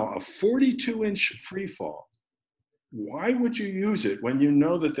allow a 42-inch free fall, why would you use it when you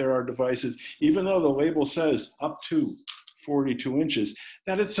know that there are devices, even though the label says up to 42 inches,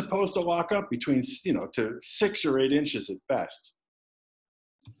 that it's supposed to lock up between, you know, to 6 or 8 inches at best?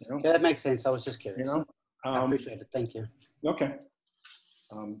 You know? Yeah, that makes sense. I was just curious. You know? I appreciate it. Thank you. Okay.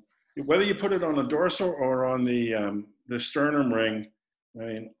 Whether you put it on the dorsal or on the sternum ring, I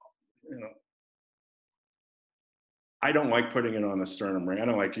mean, you know, I don't like putting it on the sternum ring. I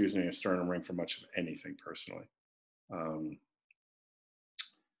don't like using a sternum ring for much of anything personally.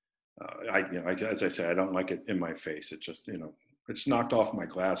 As I say, I don't like it in my face. It just, you know, it's knocked off my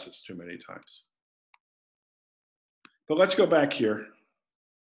glasses too many times. But let's go back here.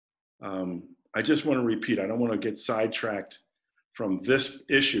 I just want to repeat, I don't want to get sidetracked from this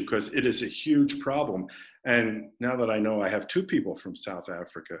issue because it is a huge problem. And now that I know I have 2 people from South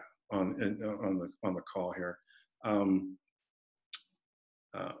Africa on the call here,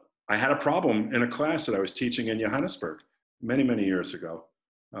 I had a problem in a class that I was teaching in Johannesburg many, many years ago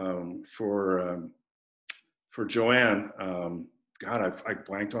for Joanne. God, I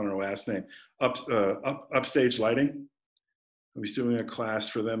blanked on her last name. Upstage Lighting. I was doing a class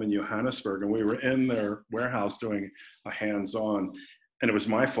for them in Johannesburg, and we were in their warehouse doing a hands-on, and it was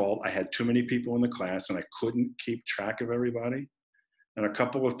my fault. I had too many people in the class, and I couldn't keep track of everybody. And a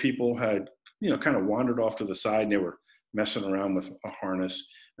couple of people had, you know, kind of wandered off to the side, and they were messing around with a harness,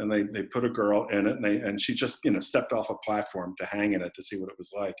 and they put a girl in it, and she just, you know, stepped off a platform to hang in it to see what it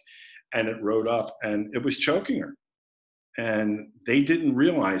was like, and it rode up, and it was choking her. And they didn't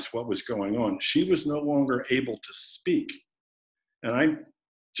realize what was going on. She was no longer able to speak. And I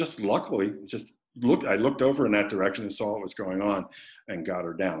just luckily I looked over in that direction and saw what was going on and got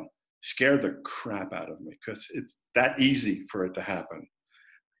her down. Scared the crap out of me because it's that easy for it to happen.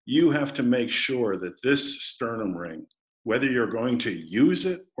 You have to make sure that this sternum ring, whether you're going to use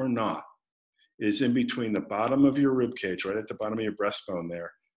it or not, is in between the bottom of your rib cage, right at the bottom of your breastbone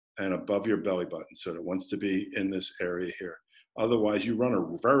there, and above your belly button. So it wants to be in this area here. Otherwise, you run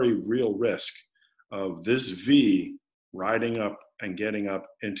a very real risk of this V riding up and getting up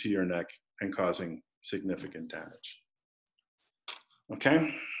into your neck and causing significant damage.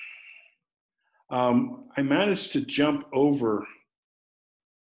 Okay. I managed to jump over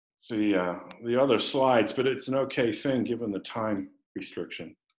the other slides, but it's an okay thing given the time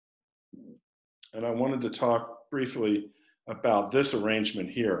restriction. And I wanted to talk briefly about this arrangement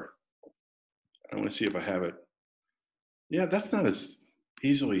here. I want to see if I have it. Yeah, that's not as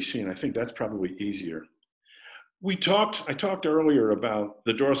easily seen. I think that's probably easier. I talked earlier about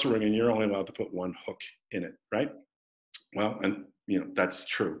the dorsal ring, and you're only allowed to put 1 hook in it, right? Well, and that's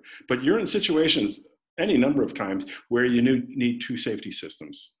true. But you're in situations any number of times where you need two safety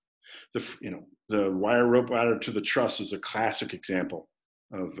systems. The wire rope ladder to the truss is a classic example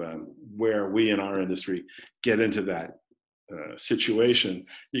of where we in our industry get into that situation.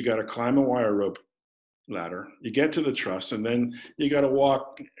 You got to climb a wire rope ladder, you get to the truss, and then you got to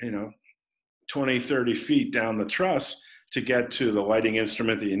walk 20, 30 feet down the truss to get to the lighting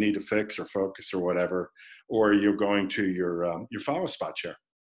instrument that you need to fix or focus or whatever, or you're going to your follow spot chair,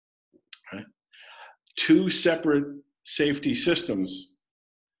 right? Two separate safety systems,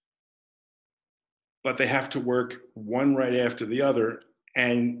 but they have to work one right after the other.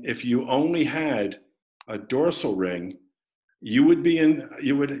 And if you only had a dorsal ring, you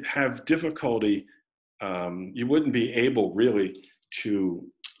would have difficulty. You wouldn't be able really to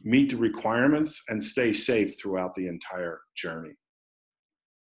meet the requirements and stay safe throughout the entire journey.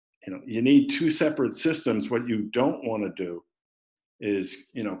 You need two separate systems. What you don't want to do is,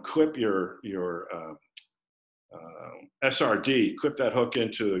 clip your SRD, clip that hook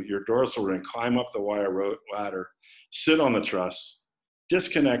into your dorsal ring, climb up the wire rope ladder, sit on the truss,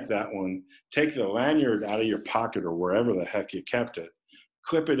 disconnect that one, take the lanyard out of your pocket or wherever the heck you kept it,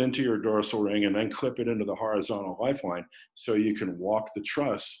 clip it into your dorsal ring, and then clip it into the horizontal lifeline so you can walk the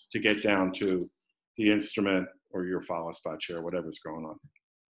truss to get down to the instrument or your follow spot chair, whatever's going on,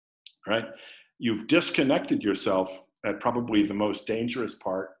 right? You've disconnected yourself at probably the most dangerous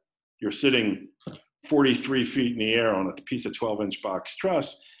part. You're sitting 43 feet in the air on a piece of 12-inch box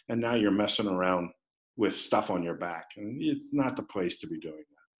truss, and now you're messing around with stuff on your back. And it's not the place to be doing that.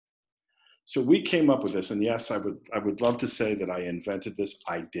 So we came up with this, and yes, I would love to say that I invented this.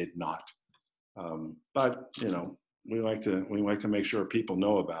 I did not, but we like to make sure people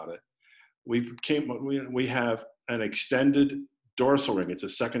know about it. We have an extended dorsal ring. It's a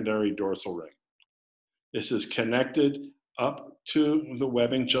secondary dorsal ring. This is connected up to the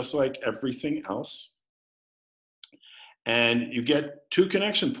webbing just like everything else, and you get two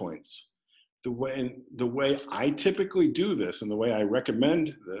connection points. The way I typically do this and the way I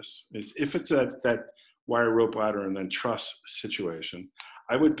recommend this is if it's that wire rope ladder and then truss situation,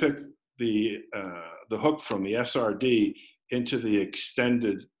 I would pick the hook from the SRD into the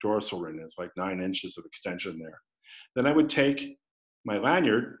extended dorsal ring. It's like 9 inches of extension there. Then I would take my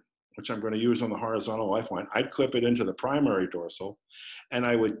lanyard, which I'm going to use on the horizontal lifeline. I'd clip it into the primary dorsal, and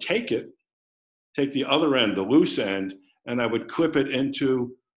I would take the other end, the loose end, and I would clip it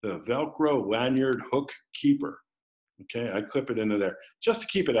into the Velcro lanyard hook keeper. Okay, I clip it into there just to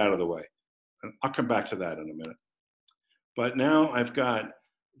keep it out of the way. And I'll come back to that in a minute. But now I've got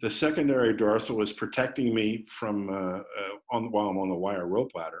the secondary dorsal is protecting me from while I'm on the wire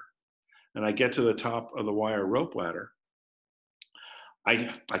rope ladder, and I get to the top of the wire rope ladder.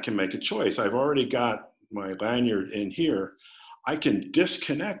 I can make a choice. I've already got my lanyard in here. I can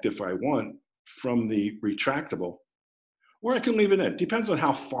disconnect if I want from the retractable, or I can leave it in. Depends on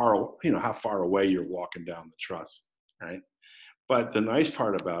how far away you're walking down the truss, right? But the nice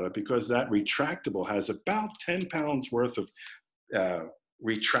part about it, because that retractable has about 10 pounds worth of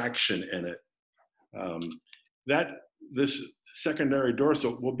retraction in it, this secondary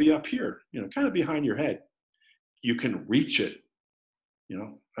dorsal will be up here, kind of behind your head. You can reach it.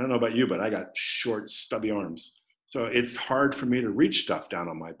 I don't know about you, but I got short, stubby arms. So it's hard for me to reach stuff down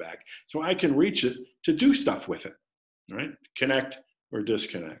on my back. So I can reach it to do stuff with it, right? Connect or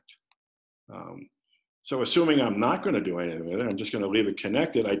disconnect. So assuming I'm not going to do anything with it, I'm just going to leave it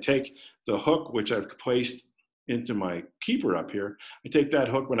connected. I take the hook, which I've placed into my keeper up here. I take that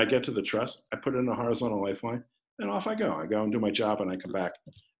hook when I get to the truss, I put it in a horizontal lifeline, and off I go. I go and do my job, and I come back.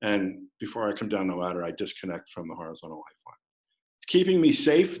 And before I come down the ladder, I disconnect from the horizontal lifeline. It's keeping me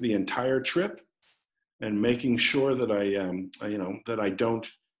safe the entire trip, and making sure that I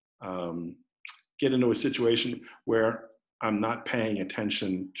don't get into a situation where I'm not paying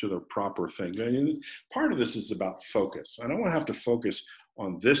attention to the proper things. Part of this is about focus. I don't want to have to focus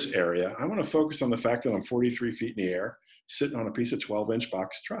on this area. I want to focus on the fact that I'm 43 feet in the air, sitting on a piece of 12-inch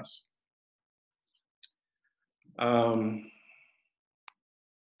box truss. Coming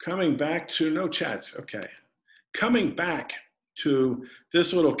back to no chats. Okay. Coming back to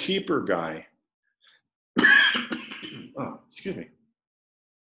this little keeper guy. Oh, excuse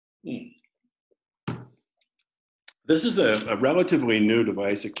me. This is a relatively new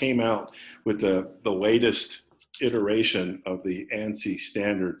device. It came out with the latest iteration of the ANSI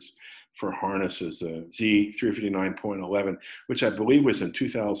standards for harnesses, the Z359.11, which I believe was in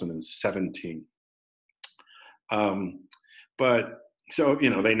 2017. But so,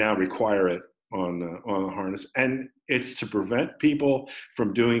 they now require it on the harness, and it's to prevent people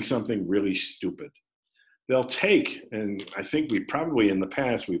from doing something really stupid. they'll take, and I think we probably in the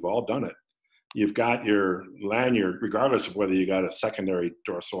past, we've all done it. You've got your lanyard, regardless of whether you got a secondary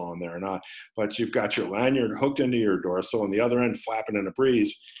dorsal on there or not, but you've got your lanyard hooked into your dorsal and the other end flapping in a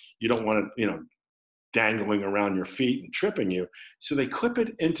breeze. You don't want it, dangling around your feet and tripping you. So they clip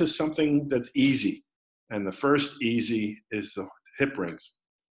it into something that's easy. And the first easy is the hip rings.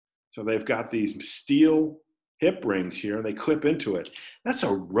 So they've got these steel hip rings here, and they clip into it. That's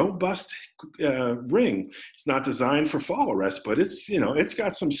a robust ring. It's not designed for fall arrest, but it's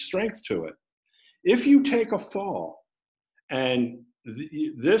got some strength to it. If you take a fall and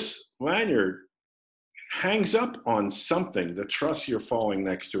this lanyard hangs up on something, the truss you're falling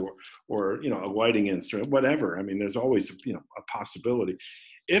next to, or a lighting instrument, whatever. I mean, there's always a possibility.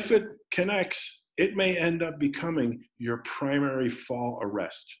 If it connects, it may end up becoming your primary fall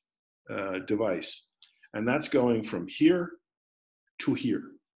arrest device, and that's going from here to here.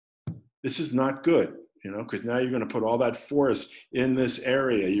 This is not good. Because now you're going to put all that force in this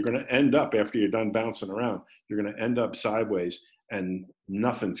area. You're going to end up, after you're done bouncing around, you're going to end up sideways, and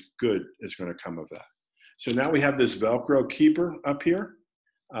nothing's good is going to come of that. So now we have this Velcro keeper up here.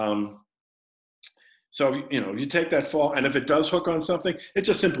 So, you take that fall, and if it does hook on something, it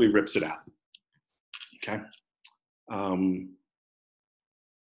just simply rips it out. Okay.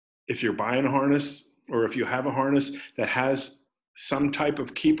 If you're buying a harness, or if you have a harness that has some type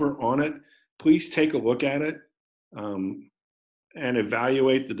of keeper on it, please take a look at it and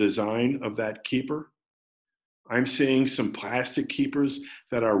evaluate the design of that keeper. I'm seeing some plastic keepers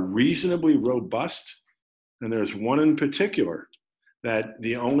that are reasonably robust, and there's one in particular that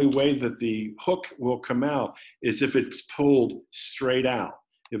the only way that the hook will come out is if it's pulled straight out.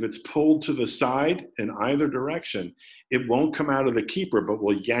 If it's pulled to the side in either direction, it won't come out of the keeper, but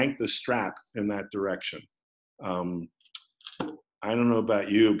will yank the strap in that direction. I don't know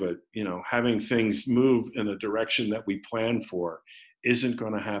about you, but having things move in a direction that we plan for isn't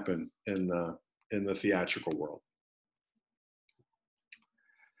going to happen in the theatrical world.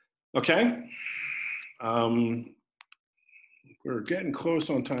 Okay, we're getting close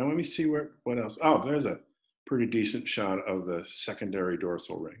on time. Let me see what else. Oh, there's a pretty decent shot of the secondary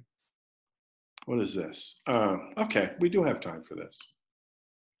dorsal ring. What is this? Okay, we do have time for this.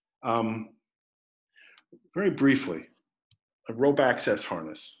 Very briefly. A rope access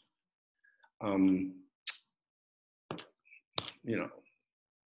harness.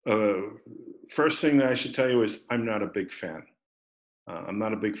 First thing that I should tell you is I'm not a big fan. I'm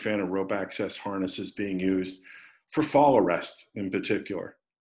not a big fan of rope access harnesses being used for fall arrest in particular.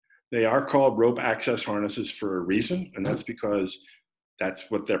 They are called rope access harnesses for a reason, and that's because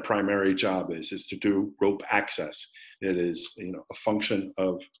that's what their primary job is to do rope access. It is, a function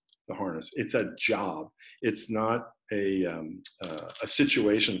of the harness. It's a job. It's not a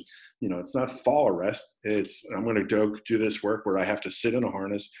situation, it's not fall arrest. It's, I'm going to go do this work where I have to sit in a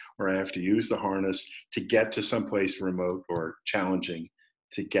harness, or I have to use the harness to get to someplace remote or challenging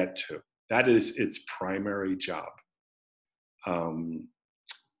to get to. That is its primary job.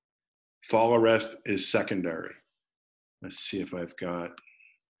 Fall arrest is secondary. Let's see if I've got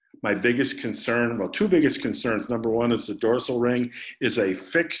my biggest concern. Well, two biggest concerns. Number one is the dorsal ring is a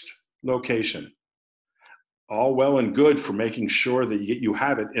fixed location. All well and good for making sure that you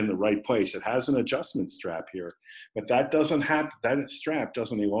have it in the right place. It has an adjustment strap here, but that strap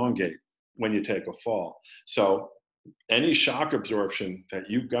doesn't elongate when you take a fall. So any shock absorption that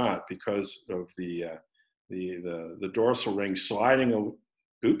you got because of the dorsal ring sliding,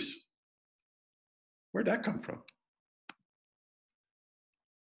 oops, where'd that come from?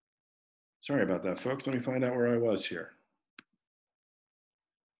 Sorry about that, folks. Let me find out where I was here.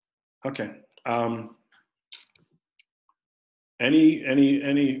 Okay.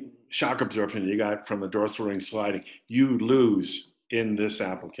 Any shock absorption you got from the dorsal ring sliding, you lose in this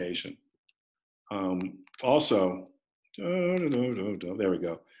application. Also, there we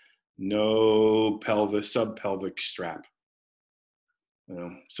go. No subpelvic strap.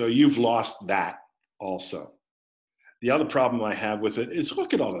 So you've lost that also. The other problem I have with it is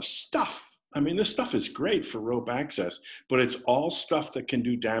look at all the stuff. I mean, this stuff is great for rope access, but it's all stuff that can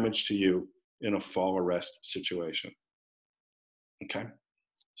do damage to you in a fall arrest situation. Okay,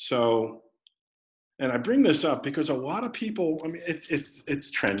 so, and I bring this up because a lot of people, I mean,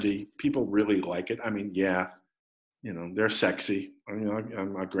 it's trendy. People really like it. I mean, yeah, they're sexy.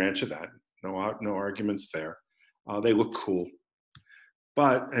 I grant you that. No arguments there. They look cool,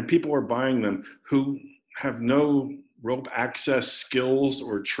 and people are buying them who have no rope access skills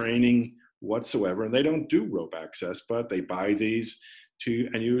or training whatsoever, and they don't do rope access, but they buy these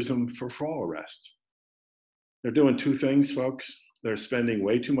and use them for fall arrest. They're doing two things, folks. They're spending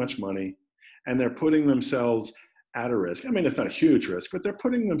way too much money, and they're putting themselves at a risk. I mean, it's not a huge risk, but they're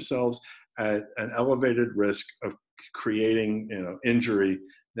putting themselves at an elevated risk of creating, injury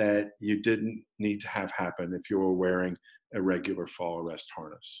that you didn't need to have happen if you were wearing a regular fall arrest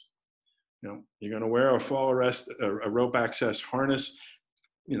harness. You're going to wear a rope access harness,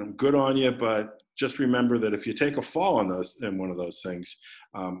 good on you, but just remember that if you take a fall in one of those things,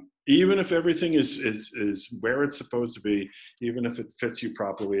 even if everything is where it's supposed to be, even if it fits you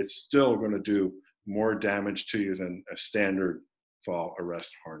properly, it's still going to do more damage to you than a standard fall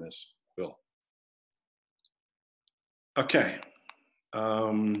arrest harness will. Okay.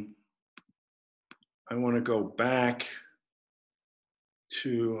 I want to go back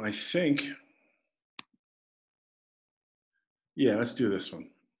to, I think, yeah, let's do this one.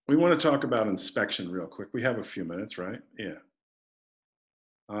 We want to talk about inspection real quick. We have a few minutes, right? Yeah.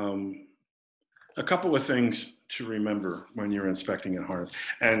 A couple of things to remember when you're inspecting a harness.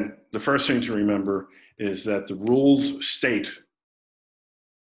 And the first thing to remember is that the rules state,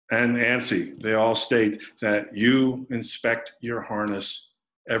 and ANSI, they all state that you inspect your harness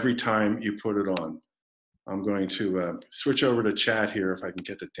every time you put it on. I'm going to switch over to chat here if I can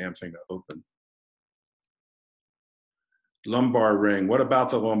get the damn thing to open. Lumbar ring. What about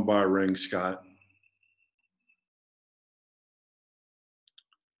the lumbar ring, Scott?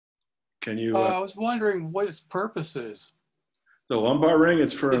 Can you? I was wondering what its purpose is. The lumbar ring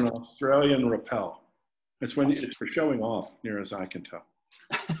is for an Australian rappel. It's for showing off, near as I can tell.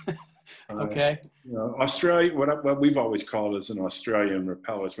 Okay. Australia, what we've always called as an Australian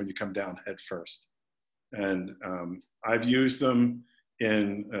rappel is when you come down head first. And I've used them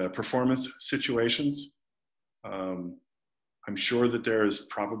in performance situations. I'm sure that there is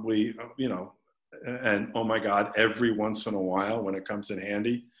probably, and oh my God, every once in a while when it comes in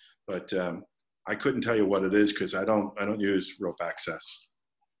handy, but I couldn't tell you what it is because I don't use rope access.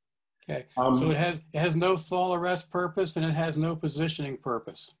 Okay, so it has no fall arrest purpose and it has no positioning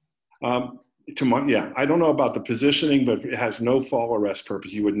purpose. Yeah, I don't know about the positioning, but it has no fall arrest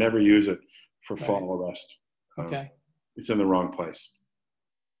purpose. You would never use it for fall arrest. Okay. It's in the wrong place.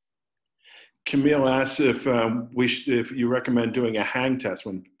 Camille asks if you recommend doing a hang test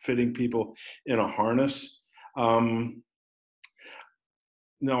when fitting people in a harness. No,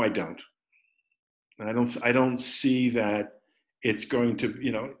 I don't. I don't see that it's going to,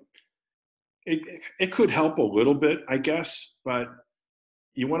 it could help a little bit, I guess, but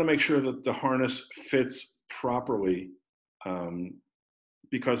you want to make sure that the harness fits properly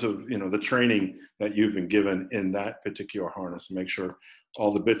because of the training that you've been given in that particular harness, and make sure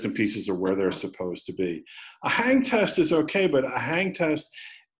all the bits and pieces are where they're supposed to be. A hang test is okay, but a hang test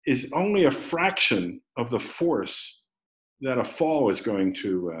is only a fraction of the force that a fall is going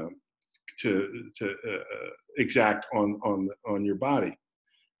to exact on your body.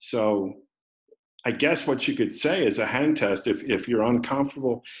 So I guess what you could say is a hang test, if you're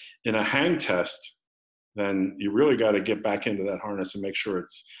uncomfortable in a hang test, then you really got to get back into that harness and make sure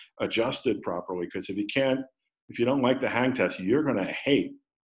it's adjusted properly. Because if you don't like the hang test, you're going to hate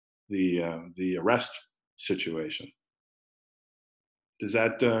the arrest situation. Does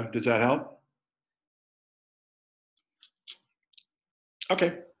that help?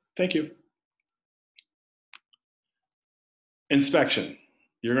 Okay, thank you. Inspection.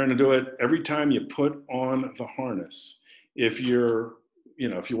 You're going to do it every time you put on the harness. If you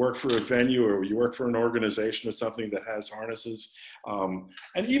work for a venue or you work for an organization or something that has harnesses,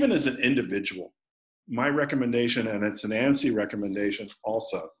 and even as an individual, my recommendation, and it's an ANSI recommendation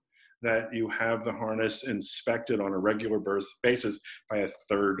also, that you have the harness inspected on a regular basis by a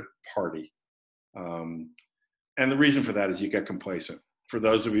third party. And the reason for that is you get complacent. For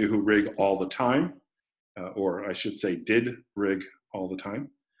those of you who rig all the time, or I should say did rig all the time,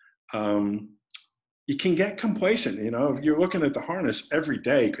 you can get complacent. If you're looking at the harness every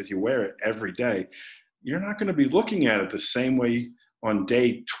day because you wear it every day, you're not going to be looking at it the same way on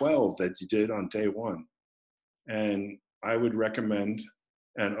day 12 that you did on day 1. And I would recommend,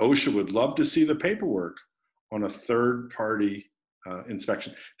 and OSHA would love to see the paperwork on a third-party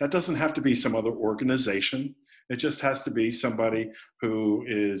inspection. That doesn't have to be some other organization. It just has to be somebody who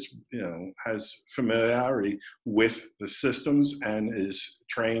is, has familiarity with the systems and is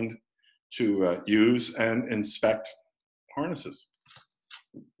trained to use and inspect harnesses.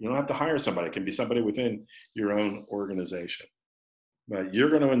 You don't have to hire somebody. It can be somebody within your own organization. But you're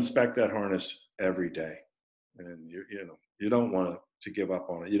going to inspect that harness every day. And you don't want to give up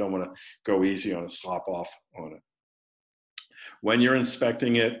on it. You don't want to go easy on it, slop off on it. When you're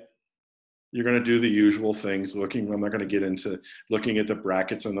inspecting it, you're going to do the usual things. I'm not going to get into looking at the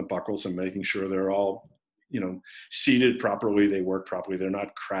brackets and the buckles and making sure they're all, seated properly, they work properly, they're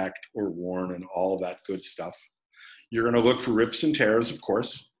not cracked or worn and all that good stuff. You're going to look for rips and tears, of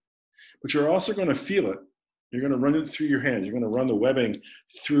course, but you're also going to feel it. You're going to run it through your hands. You're going to run the webbing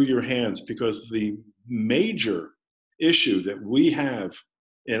through your hands, because the major issue that we have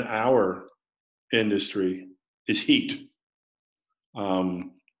in our industry is heat.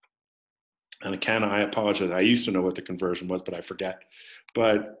 And again, I apologize. I used to know what the conversion was, but I forget.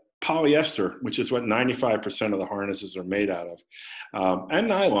 But polyester, which is what 95% of the harnesses are made out of, and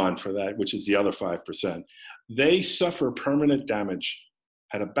nylon for that, which is the other 5%, they suffer permanent damage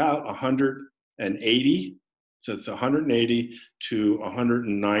at about 180. So it's 180 to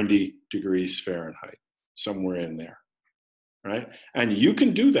 190 degrees Fahrenheit, somewhere in there, right? And you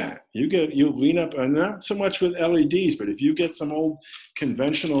can do that. You lean up, and not so much with LEDs, but if you get some old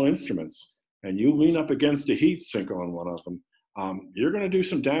conventional instruments and you lean up against a heat sink on one of them, you're going to do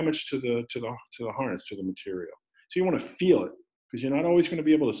some damage to the harness, to the material. So you want to feel it, because you're not always going to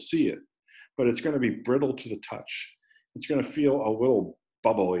be able to see it, but it's going to be brittle to the touch. It's going to feel a little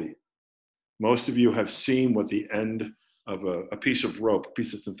bubbly. Most of you have seen what the end of a piece of rope, a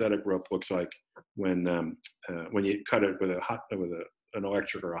piece of synthetic rope, looks like when you cut it with an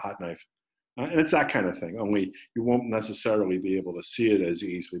electric or a hot knife. And it's that kind of thing, only you won't necessarily be able to see it as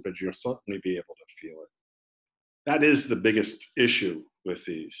easily, but you'll certainly be able to feel it. That is the biggest issue with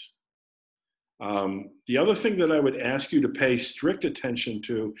these. The other thing that I would ask you to pay strict attention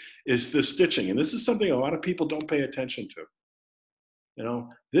to is the stitching. And this is something a lot of people don't pay attention to.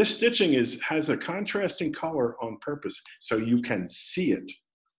 This stitching has a contrasting color on purpose so you can see it.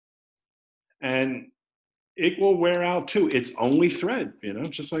 And it will wear out too. It's only thread,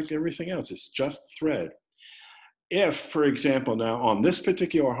 just like everything else. It's just thread. If, for example, now on this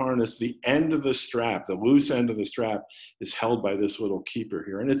particular harness, the end of the strap, the loose end of the strap, is held by this little keeper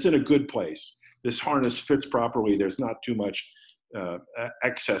here, and it's in a good place. This harness fits properly. There's not too much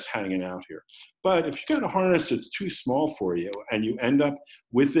excess hanging out here. But if you got a harness that's too small for you, and you end up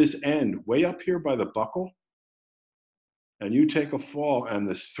with this end way up here by the buckle, and you take a fall, and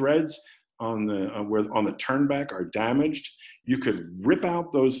the threads on the turnback are damaged, you could rip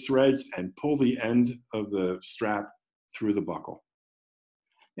out those threads and pull the end of the strap through the buckle.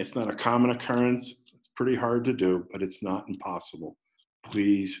 It's not a common occurrence. It's pretty hard to do, but it's not impossible.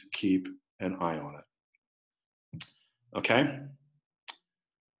 Please keep an eye on it. Okay?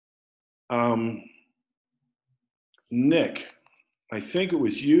 Nick, I think it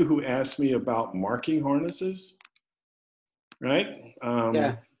was you who asked me about marking harnesses, right?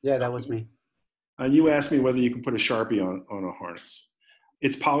 Yeah, that was me. And you asked me whether you can put a Sharpie on a harness.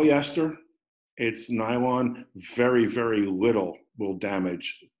 It's polyester, it's nylon, very, very little will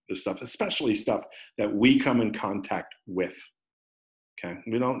damage the stuff, especially stuff that we come in contact with. Okay,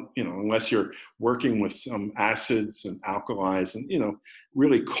 we don't, unless you're working with some acids and alkalis and,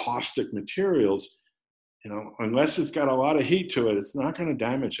 really caustic materials, unless it's got a lot of heat to it, it's not going to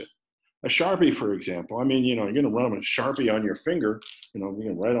damage it. A Sharpie, for example, you're going to run a Sharpie on your finger,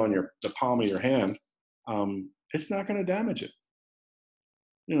 right on the palm of your hand. It's not going to damage it.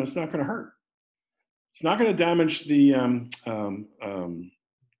 It's not going to hurt. It's not going to damage the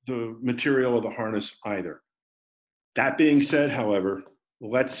material of the harness either. That being said, however,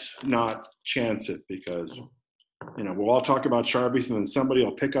 let's not chance it, because we'll all talk about Sharpies, and then somebody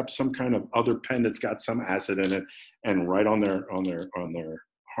will pick up some kind of other pen that's got some acid in it and write on their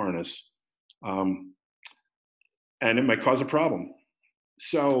harness, and it might cause a problem.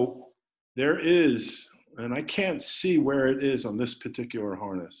 So there is, and I can't see where it is on this particular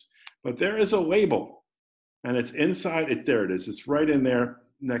harness, but there is a label, and it's inside. There it is. It's right in there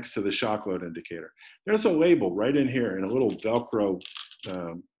next to the shock load indicator. There's a label right in here in a little Velcro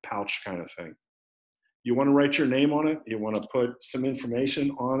pouch kind of thing. You want to write your name on it. You want to put some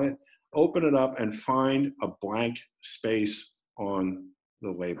information on it. Open it up and find a blank space on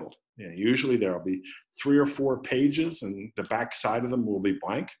the label. Usually there will be 3 or 4 pages, and the back side of them will be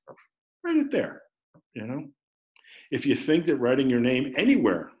blank. Write it there. If you think that writing your name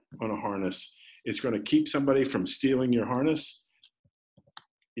anywhere on a harness is going to keep somebody from stealing your harness,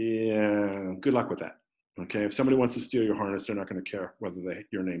 yeah, good luck with that. Okay, if somebody wants to steal your harness, they're not going to care whether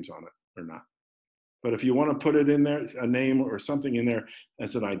your name's on it or not. But if you want to put it in there, a name or something in there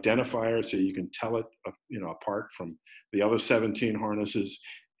as an identifier, so you can tell it, apart from the other 17 harnesses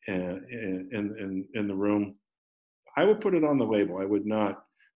in the room, I would put it on the label. I would not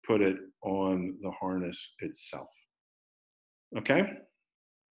put it on the harness itself. Okay.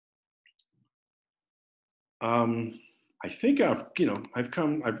 I think I've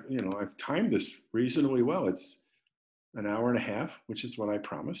timed this reasonably well. It's an hour and a half, which is what I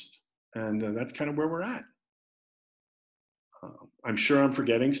promised. And that's kind of where we're at. I'm sure I'm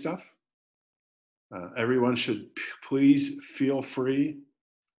forgetting stuff. Everyone should please feel free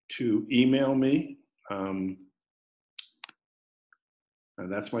to email me. And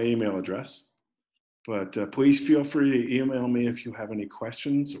that's my email address. But please feel free to email me if you have any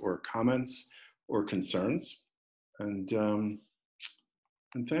questions or comments or concerns. And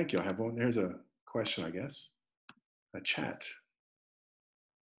thank you. I have one. There's a question, I guess. A chat.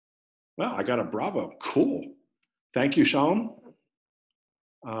 Well, I got a bravo. Cool. Thank you, Shalom.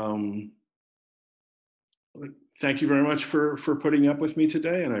 Thank you very much for putting up with me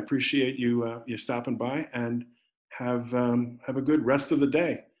today, and I appreciate you you stopping by. And have a good rest of the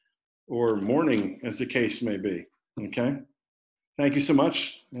day or morning, as the case may be. Okay. Thank you so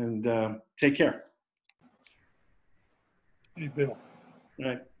much, and take care. Hey, Bill. All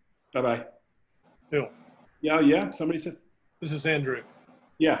right. Bye-bye. Bill. Yeah. Somebody said. This is Andrew.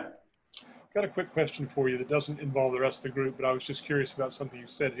 Yeah. Got a quick question for you that doesn't involve the rest of the group, but I was just curious about something you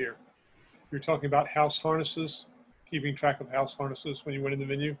said here. You're talking about house harnesses, keeping track of house harnesses when you went in the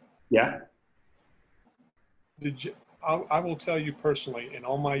venue. Yeah. Did you? I will tell you personally, in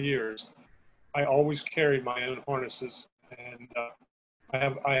all my years, I always carried my own harnesses, and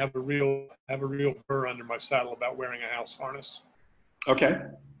I have a real burr under my saddle about wearing a house harness. Okay.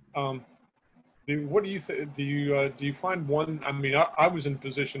 What do you think? Do you find one? I mean, I was in a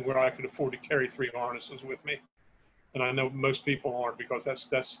position where I could afford to carry 3 harnesses with me, and I know most people aren't, because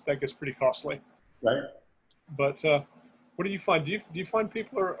that gets pretty costly. Right. But what do you find? Do you find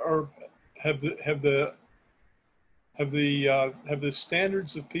people have the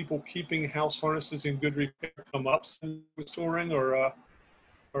standards of people keeping house harnesses in good repair come up since touring, or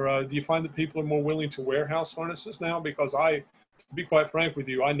do you find that people are more willing to wear house harnesses now? Because to be quite frank with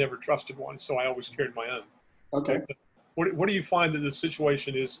you, I never trusted one, so I always carried my own. Okay. What do you find that the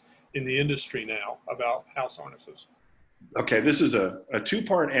situation is in the industry now about house harnesses? Okay, this is a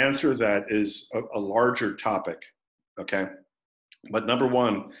 2-part answer that is a larger topic, okay? But number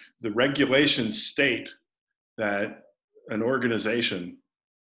one, the regulations state that an organization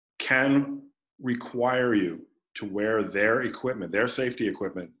can require you to wear their equipment, their safety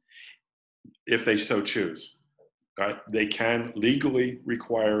equipment, if they so choose. Right? They can legally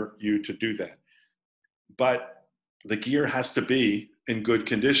require you to do that. But the gear has to be in good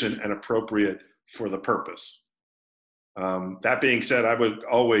condition and appropriate for the purpose. That being said, I would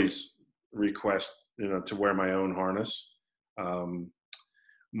always request, to wear my own harness.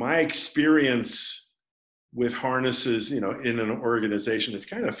 My experience with harnesses, in an organization is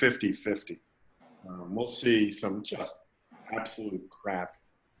kind of 50-50. We'll see some just absolute crap.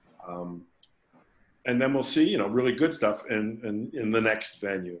 And then we'll see, really good stuff in the next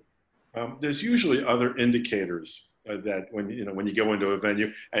venue. There's usually other indicators that when you go into a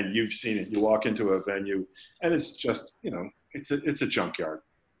venue, and you've seen it, you walk into a venue and it's just, it's a junkyard,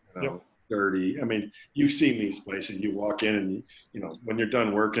 Yep. Dirty. I mean, you've seen these places. You walk in and, when you're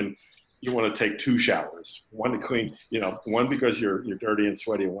done working, you want to take 2 showers, one to clean, one because you're dirty and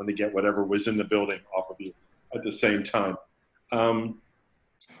sweaty, and one to get whatever was in the building off of you at the same time.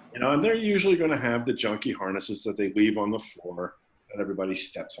 And they're usually going to have the junky harnesses that they leave on the floor that everybody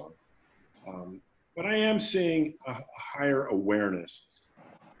steps on. But I am seeing a higher awareness.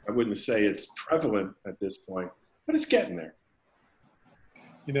 I wouldn't say it's prevalent at this point, but it's getting there.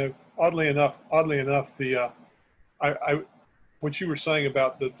 Oddly enough, what you were saying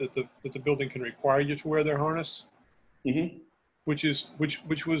about that the building can require you to wear their harness, Mm-hmm. which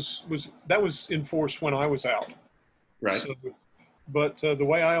was enforced when I was out. Right. So, but the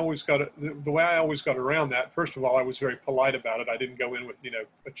way I always got around that, first of all, I was very polite about it. I didn't go in with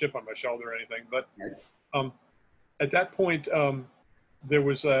a chip on my shoulder or anything. But at that point, there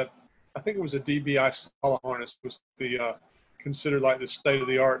was I think it was a DBI Sala harness, was the considered like the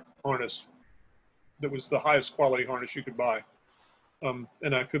state-of-the-art harness. That was the highest quality harness you could buy.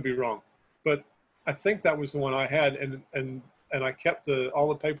 And I could be wrong, but I think that was the one I had, and I kept all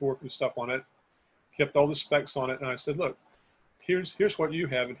the paperwork and stuff on it, kept all the specs on it, and I said, look, here's what you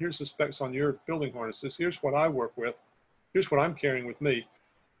have, and here's the specs on your building harnesses. Here's what I work with. Here's what I'm carrying with me,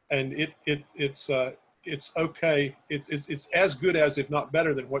 and it's okay. It's as good as, if not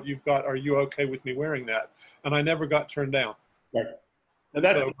better than, what you've got. Are you okay with me wearing that? And I never got turned down. Right. And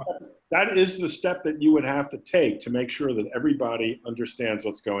that is the step that you would have to take to make sure that everybody understands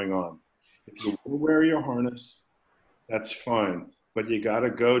what's going on. If you wear your harness, that's fine, but you got to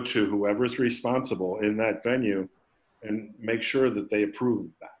go to whoever's responsible in that venue and make sure that they approve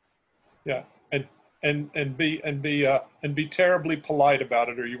of that. Yeah, and be terribly polite about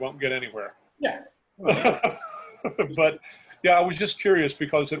it, or you won't get anywhere. Yeah. Well, but Yeah, I was just curious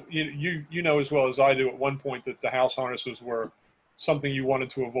because you know as well as I do at one point that the house harnesses were something you wanted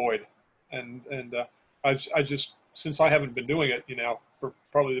to avoid, and I just, since I haven't been doing it, for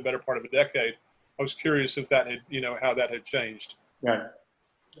probably the better part of a decade, I was curious if that had, how that had changed. Right.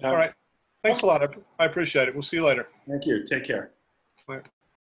 All right. Thanks a lot. I appreciate it. We'll see you later. Thank you. Take care. Bye.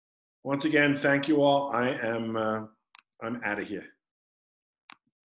 Once again, thank you all. I'm out of here.